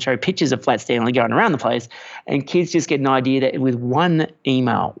around and show pictures of Flat Stanley going around the place, and kids just get an idea that with one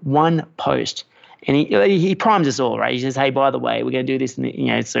email, one post. And he primes us all, right? He says, "Hey, by the way, we're going to do this,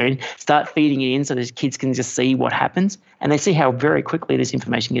 soon. Start feeding it in so these kids can just see what happens, and they see how very quickly this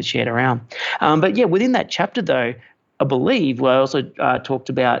information gets shared around." But yeah, within that chapter, though, I believe I also talked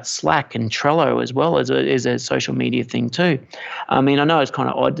about Slack and Trello as well as a social media thing too. I mean, I know it's kind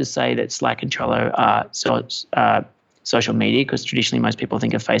of odd to say that Slack and Trello are social media because traditionally most people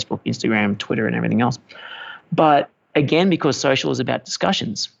think of Facebook, Instagram, Twitter, and everything else. But again, because social is about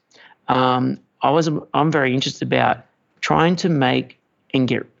discussions. I'm very interested about trying to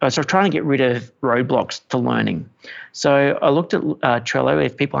get rid of roadblocks to learning. So I looked at Trello.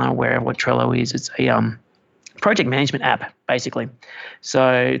 If people aren't aware of what Trello is, it's a project management app, basically.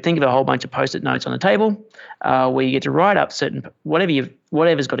 So think of a whole bunch of Post-it notes on the table where you get to write up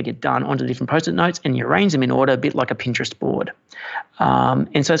whatever's got to get done onto different Post-it notes, and you arrange them in order, a bit like a Pinterest board.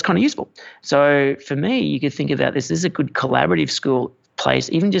 And so it's kind of useful. So for me, you could think about this as a good collaborative school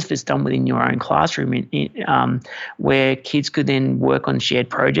place, even just if it's done within your own classroom, where kids could then work on shared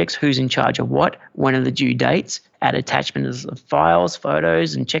projects, who's in charge of what, when are the due dates, add attachments of files,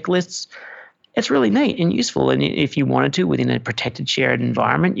 photos, and checklists. It's really neat and useful. And if you wanted to, within a protected shared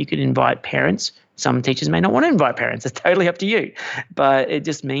environment, you could invite parents. Some teachers may not want to invite parents. It's totally up to you. But it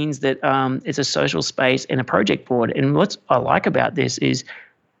just means that it's a social space and a project board. And what I like about this is,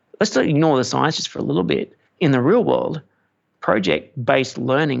 let's not ignore the science just for a little bit. In the real world, project-based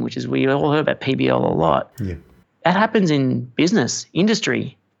learning, which is we all heard about PBL a lot, that happens in business,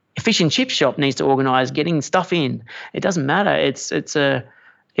 industry. A fish and chip shop needs to organise getting stuff in. It doesn't matter. It's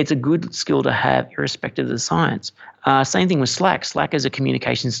a good skill to have irrespective of the science. Same thing with Slack. Slack is a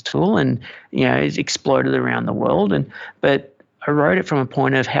communications tool, and it's exploded around the world. But I wrote it from a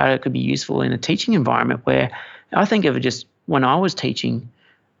point of how it could be useful in a teaching environment, where I think of it just when I was teaching,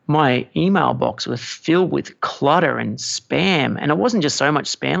 my email box was filled with clutter and spam, and it wasn't just so much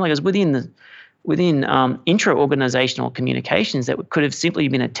spam. Like, it was within intra-organizational communications that could have simply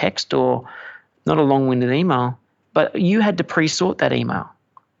been a text or not a long-winded email, but you had to pre-sort that email.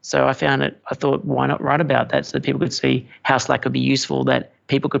 So I thought, why not write about that so that people could see how Slack could be useful, that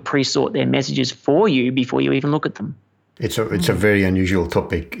people could pre-sort their messages for you before you even look at them. It's a very unusual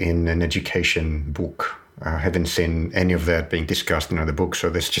topic in an education book. I haven't seen any of that being discussed in other books,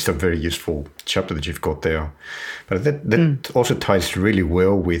 so that's just a very useful chapter that you've got there. But that also ties really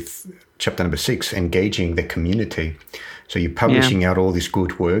well with chapter number 6, engaging the community. So you're publishing out all this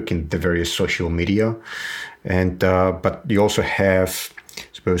good work in the various social media, and but you also have, I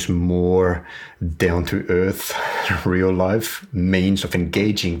suppose, more down-to-earth, real-life means of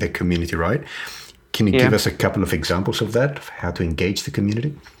engaging the community, right? Can you give us a couple of examples of that, of how to engage the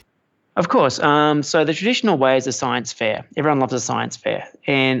community? Of course. So the traditional way is a science fair. Everyone loves a science fair,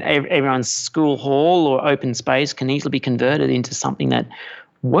 and everyone's school hall or open space can easily be converted into something that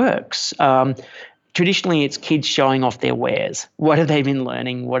works. Traditionally, it's kids showing off their wares. What have they been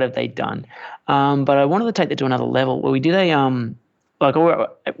learning? What have they done? But I wanted to take that to another level where we did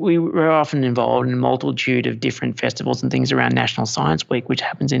we were often involved in a multitude of different festivals and things around National Science Week, which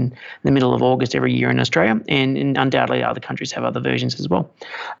happens in the middle of August every year in Australia, and undoubtedly other countries have other versions as well.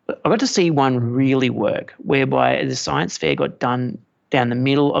 I got to see one really work, whereby the science fair got done down the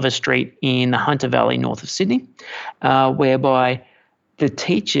middle of a street in the Hunter Valley north of Sydney, whereby the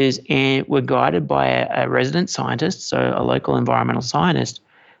teachers were guided by a resident scientist, so a local environmental scientist,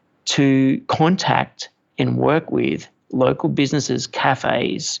 to contact and work with local businesses,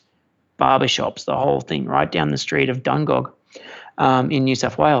 cafes, barbershops, the whole thing, right down the street of Dungog in New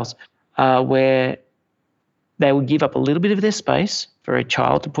South Wales, where they would give up a little bit of their space for a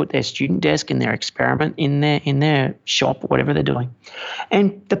child to put their student desk and their experiment in their shop, whatever they're doing.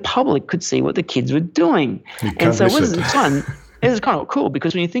 And the public could see what the kids were doing. And so it was fun. It was kind of cool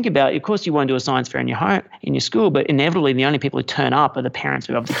because when you think about it, of course you want to do a science fair in your home, in your school, but inevitably the only people who turn up are the parents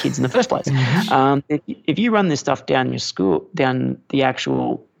who have the kids in the first place. If you run this stuff down your school, down the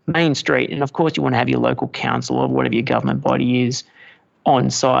actual main street, and of course you want to have your local council or whatever your government body is on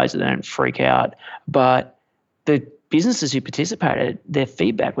side so they don't freak out. But the businesses who participated, their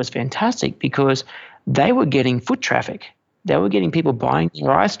feedback was fantastic because they were getting foot traffic. They were getting people buying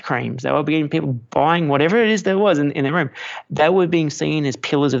their ice creams. They were getting people buying whatever it is there was in their room. They were being seen as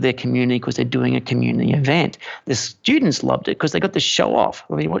pillars of their community because they're doing a community event. The students loved it because they got to show off.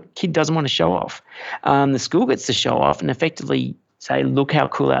 I mean, what kid doesn't want to show off? The school gets to show off and effectively say, look how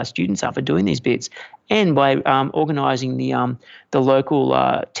cool our students are for doing these bits. And by organising the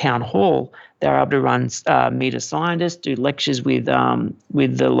local town hall, they're able to run meet a scientist, do lectures with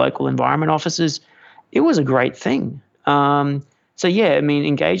the local environment officers. It was a great thing. So yeah, I mean,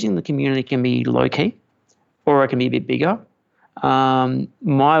 engaging the community can be low key, or it can be a bit bigger.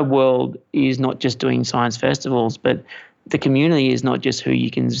 My world is not just doing science festivals, but the community is not just who you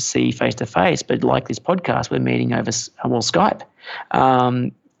can see face to face, but like this podcast, we're meeting over Skype.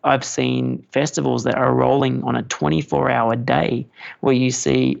 I've seen festivals that are rolling on a 24-hour day where you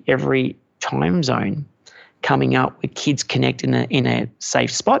see every time zone coming up with kids connect in a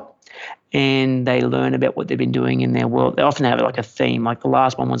safe spot. And they learn about what they've been doing in their world. They often have like a theme. Like the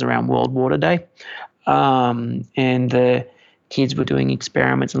last one was around World Water Day, and the kids were doing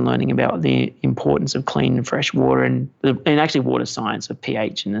experiments and learning about the importance of clean and fresh water and actually water science of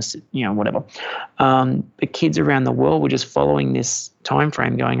pH and this, whatever. The kids around the world were just following this time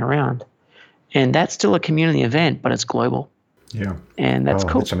frame going around, and that's still a community event, but it's global. Yeah, and that's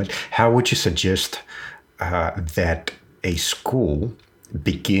cool. That's amazing. How would you suggest that a school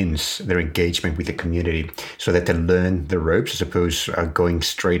begins their engagement with the community so that they learn the ropes as opposed to going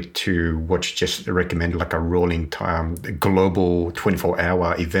straight to what you just recommended, like a rolling time, global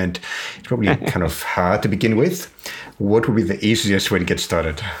 24-hour event? It's probably kind of hard to begin with. What would be the easiest way to get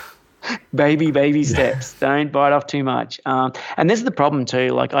started? Baby steps. Don't bite off too much. And this is the problem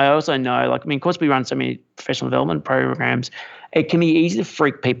too. Like I also know, of course we run so many professional development programs. It can be easy to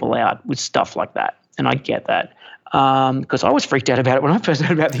freak people out with stuff like that. And I get that. Because I was freaked out about it when I first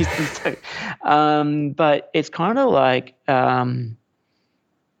heard about these things too. But it's kind of like the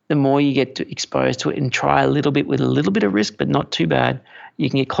more you get exposed to it and try a little bit with a little bit of risk, but not too bad, you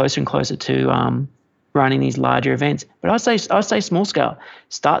can get closer and closer to running these larger events. But I'd say small scale.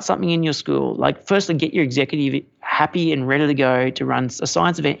 Start something in your school. Like firstly, get your executive happy and ready to go to run a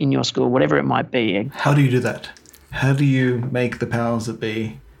science event in your school, whatever it might be. How do you do that? How do you make the powers that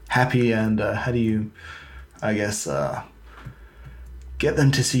be happy, and how do you, I guess, get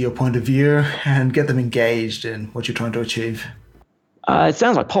them to see your point of view and get them engaged in what you're trying to achieve? It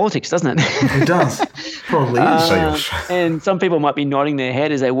sounds like politics, doesn't it? It does. Probably is. And some people might be nodding their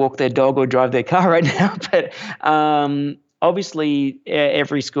head as they walk their dog or drive their car right now. But obviously,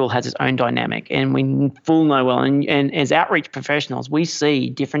 every school has its own dynamic, and we full know well. And as outreach professionals, we see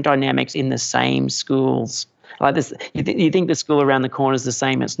different dynamics in the same schools. Like this, you think the school around the corner is the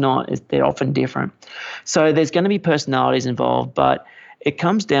same. It's not. They're often different. So there's going to be personalities involved, but it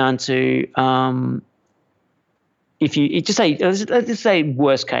comes down to if you just say, let's just say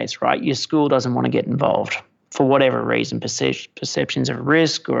worst case, right? Your school doesn't want to get involved for whatever reason, perceptions of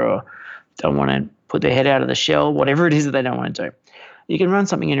risk, or don't want to put their head out of the shell, whatever it is that they don't want to do. You can run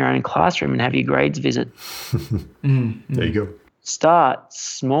something in your own classroom and have your grades visit. There you go. Start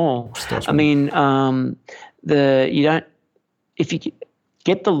small. I mean, if you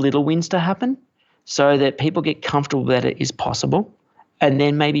get the little wins to happen so that people get comfortable that it is possible, and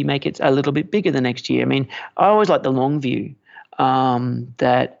then maybe make it a little bit bigger the next year. I mean, I always like the long view,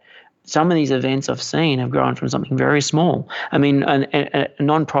 that some of these events I've seen have grown from something very small. I mean, a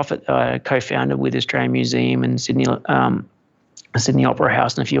non-profit co-founded with Australian Museum and Sydney Opera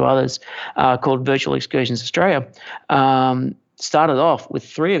House and a few others called Virtual Excursions Australia, started off with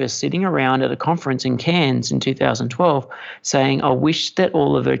three of us sitting around at a conference in Cairns in 2012 saying, I wish that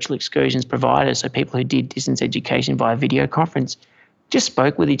all the virtual excursions providers, so people who did distance education via video conference, just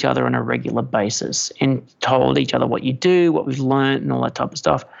spoke with each other on a regular basis and told each other what you do, what we've learned and all that type of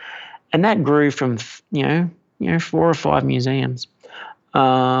stuff. And that grew from, 4 or 5 museums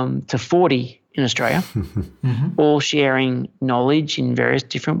to 40 in Australia, all sharing knowledge in various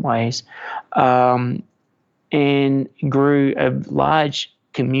different ways, and grew a large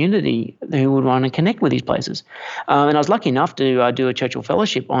community who would want to connect with these places. And I was lucky enough to do a Churchill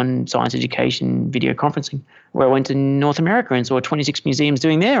Fellowship on science education video conferencing, where I went to North America and saw 26 museums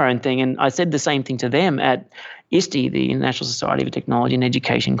doing their own thing. And I said the same thing to them at ISTE, the International Society for Technology and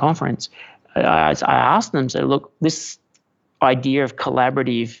Education Conference. I asked them, so look, this idea of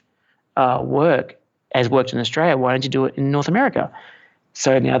collaborative work has worked in Australia. Why don't you do it in North America?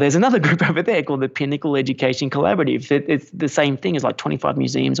 So now there's another group over there called the Pinnacle Education Collaborative. It's the same thing as like 25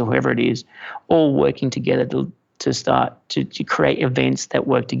 museums or whoever it is, all working together to start to create events that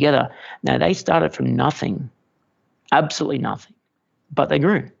work together. Now, they started from nothing, absolutely nothing, but they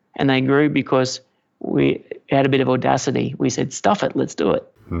grew. And they grew because we had a bit of audacity. We said, stuff it, let's do it.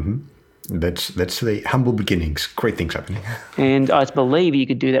 Mm-hmm. That's the humble beginnings. Great things happening. And I believe you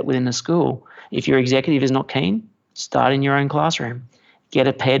could do that within a school. If your executive is not keen, start in your own classroom. Get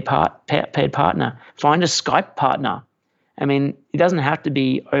a paired partner. Find a Skype partner. I mean, it doesn't have to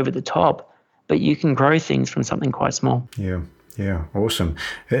be over the top, but you can grow things from something quite small. Yeah, awesome.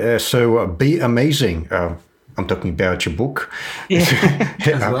 So be amazing. I'm talking about your book. Yeah.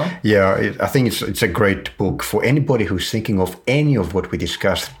 As well. Yeah, I think it's a great book for anybody who's thinking of any of what we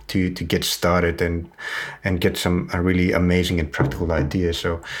discussed to get started and get some really amazing and practical ideas.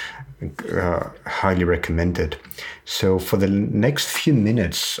 So highly recommended. So for the next few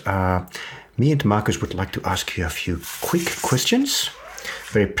minutes, me and Marcus would like to ask you a few quick questions.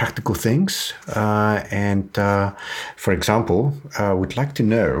 Very practical things. For example, we'd like to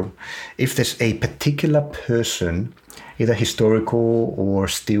know if there's a particular person, either historical or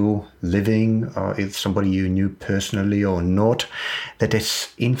still living, or if somebody you knew personally or not, that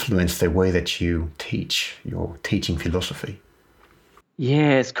has influenced the way that you teach, your teaching philosophy.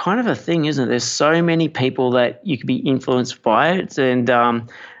 Yeah, it's kind of a thing, isn't it? There's so many people that you could be influenced by it. And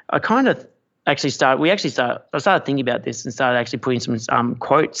I kind of I started thinking about this and started actually putting some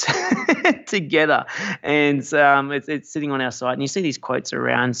quotes together, and it's sitting on our site, and you see these quotes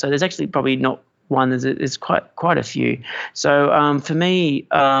around. So there's actually probably not one. There's quite a few. So for me,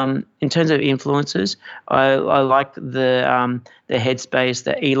 in terms of influences, I like the headspace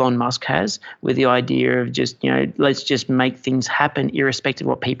that Elon Musk has with the idea of just let's just make things happen irrespective of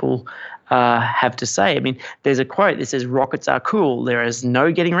what people have to say. I mean, there's a quote that says rockets are cool. There is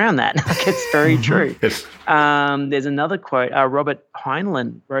no getting around that. It's very true. Yes. There's another quote. Robert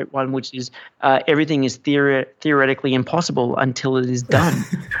Heinlein wrote one, which is everything is theoretically impossible until it is done.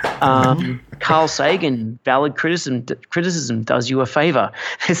 Carl Sagan, valid criticism does you a favor.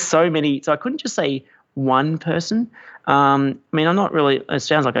 There's so many. So I couldn't just say one person. I mean, I'm not really. It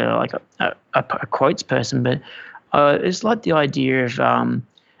sounds like a quotes person, but it's like the idea of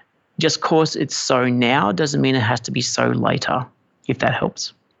just cause it's so now doesn't mean it has to be so later. If that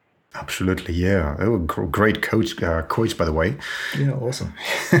helps. Absolutely, yeah. They were great quotes, by the way. Yeah, awesome.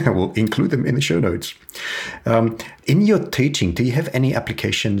 We'll include them in the show notes. In your teaching, do you have any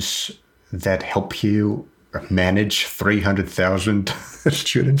applications that help you manage 300,000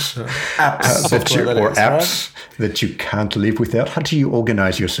 students? Apps that you can't live without? How do you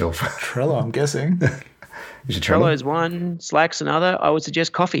organize yourself? Trello, I'm guessing. Is it Trello? Trello's one, Slack's another. I would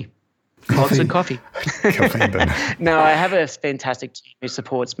suggest coffee. Lots of coffee. No, I have a fantastic team who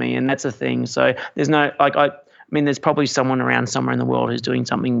supports me, and that's a thing. So there's no I mean, there's probably someone around somewhere in the world who's doing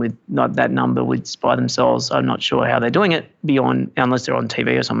something with not that number with by themselves. I'm not sure how they're doing it unless they're on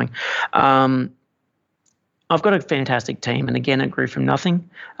TV or something. I've got a fantastic team, and again, it grew from nothing.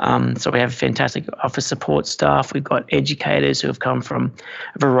 So we have fantastic office support staff. We've got educators who have come from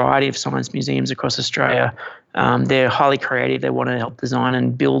a variety of science museums across Australia. They're highly creative. They want to help design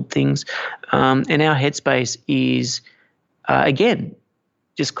and build things. And our headspace is, again,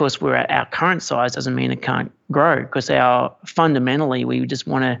 just because we're at our current size doesn't mean it can't grow, because fundamentally we just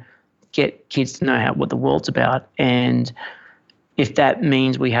want to get kids to know what the world's about. And if that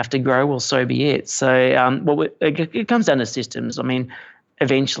means we have to grow, well, so be it. So it comes down to systems. I mean,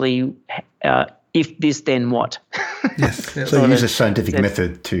 eventually, if this, then what? Yes. So you use a scientific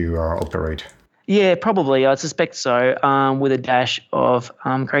method to operate. Yeah, probably. I suspect so, with a dash of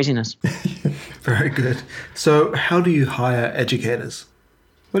craziness. Very good. So how do you hire educators?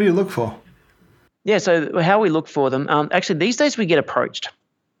 What do you look for? Yeah, so how we look for them. Actually, these days we get approached.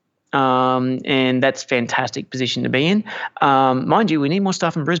 And that's a fantastic position to be in. Mind you, we need more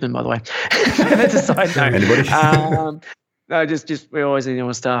staff in Brisbane, by the way. That's a side note. Anybody? No, just we always need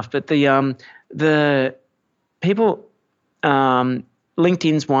more staff. But the people,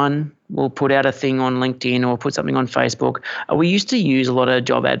 LinkedIn's one. We'll put out a thing on LinkedIn or put something on Facebook. We used to use a lot of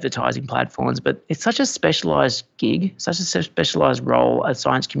job advertising platforms, but it's such a specialised gig, such a specialised role as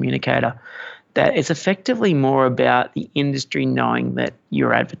science communicator, that it's effectively more about the industry knowing that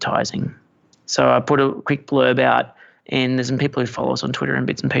you're advertising. So I put a quick blurb out, and there's some people who follow us on Twitter and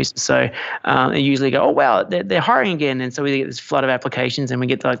bits and pieces. So they usually go, oh, wow, they're hiring again. And so we get this flood of applications, and we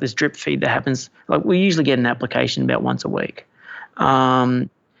get like this drip feed that happens. Like we usually get an application about once a week.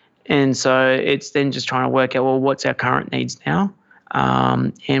 And so it's then just trying to work out, well, what's our current needs now?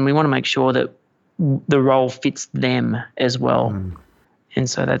 And we want to make sure that the role fits them as well. And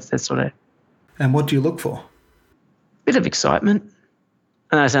so that's sort of. And what do you look for? Bit of excitement.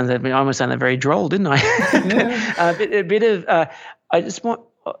 And I almost sounded very droll, didn't I? a bit of. I just want.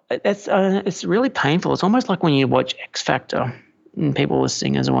 It's really painful. It's almost like when you watch X Factor and people are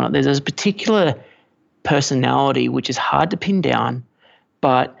singers and whatnot. There's this particular personality which is hard to pin down,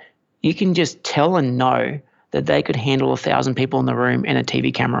 but you can just tell and know that they could handle 1,000 people in the room and a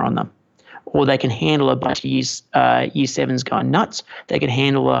TV camera on them. Or they can handle a bunch of year 7s going nuts. They can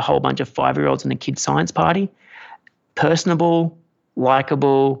handle a whole bunch of 5-year-olds in a kid's science party. Personable,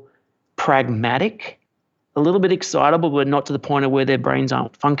 likable, pragmatic, a little bit excitable, but not to the point of where their brains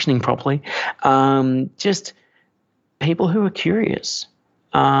aren't functioning properly. Just people who are curious.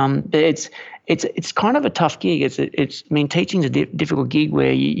 But it's kind of a tough gig. Teaching's a difficult gig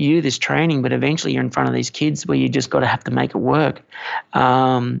where you do this training, but eventually you're in front of these kids where you just got to have to make it work.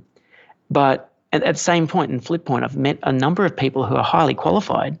 But at the same point, and flip point, I've met a number of people who are highly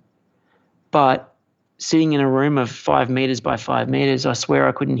qualified, but sitting in a room of 5 meters by 5 meters, I swear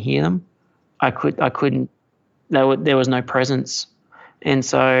I couldn't hear them. I couldn't. There was no presence, and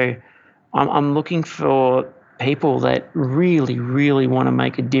so I'm looking for people that really, really want to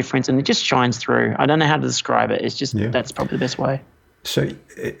make a difference, and it just shines through. I don't know how to describe it. It's just That's probably the best way. So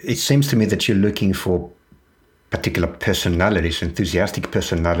it seems to me that you're looking for particular personalities, enthusiastic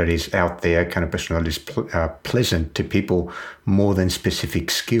personalities out there, kind of personalities pleasant to people more than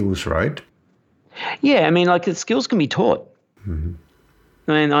specific skills, right? Yeah, like the skills can be taught. Mm-hmm.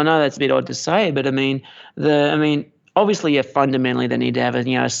 I know that's a bit odd to say, but obviously, fundamentally they need to have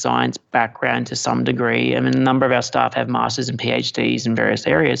a science background to some degree. A number of our staff have masters and PhDs in various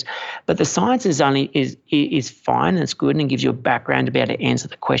areas, but the science is fine and it's good and it gives you a background to be able to answer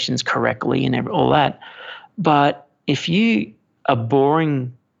the questions correctly and all that. But if you are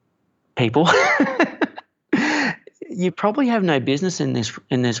boring people, you probably have no business in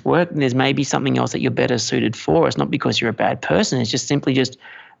this work. And there's maybe something else that you're better suited for. It's not because you're a bad person. It's just simply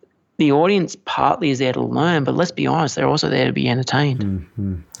the audience partly is there to learn, but let's be honest, they're also there to be entertained.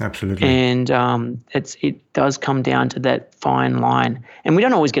 Mm-hmm. Absolutely. And it does come down to that fine line, and we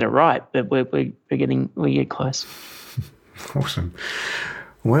don't always get it right, but we get close. Awesome.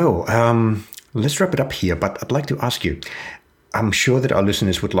 Well, let's wrap it up here, but I'd like to ask you, I'm sure that our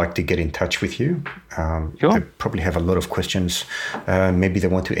listeners would like to get in touch with you. Sure. They probably have a lot of questions. Maybe they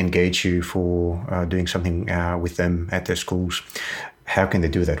want to engage you for doing something with them at their schools. How can they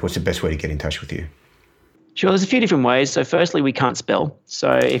do that? What's the best way to get in touch with you? Sure, there's a few different ways. So firstly, we can't spell.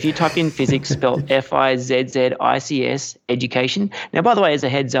 So if you type in physics, spelled Fizzics, education. Now, by the way, as a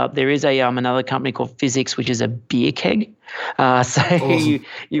heads up, there is another company called Physics, which is a beer keg. So awesome.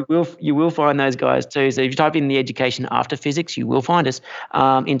 you will find those guys too. So if you type in the education after physics, you will find us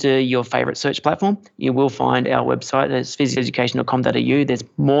into your favorite search platform. You will find our website. That's physicseducation.com.au. There's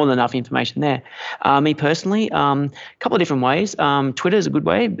more than enough information there. Me personally, a couple of different ways. Twitter is a good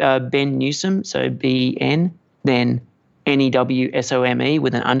way. Ben Newsome, so BN, then NEWSOME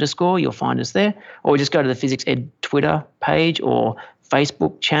with an underscore. You'll find us there. Or just go to the Physics Ed Twitter page or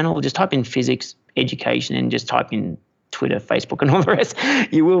Facebook channel. Just type in physics education and just type in Twitter, Facebook, and all the rest.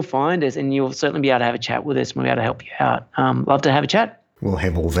 You will find us, and you'll certainly be able to have a chat with us and we'll be able to help you out. Love to have a chat. We'll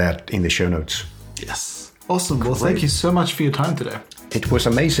have all that in the show notes. Yes. Awesome. Well, thank you so much for your time today. It was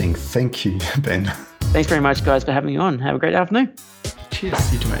amazing. Thank you, Ben. Thanks very much, guys, for having me on. Have a great afternoon.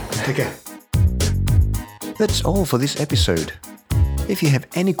 Cheers. You too, mate. Take care. That's all for this episode. If you have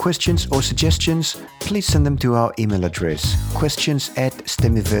any questions or suggestions, please send them to our email address,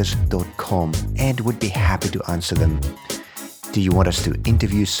 questions@stemiverse.com, and we'd be happy to answer them. Do you want us to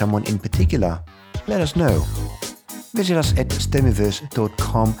interview someone in particular? Let us know. Visit us at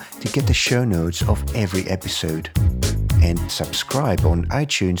stemiverse.com to get the show notes of every episode. And subscribe on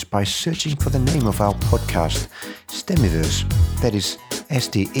iTunes by searching for the name of our podcast, Stemiverse. That is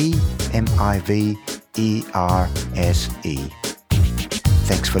STEMIVERSE.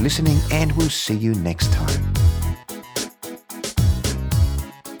 Thanks for listening, and we'll see you next time.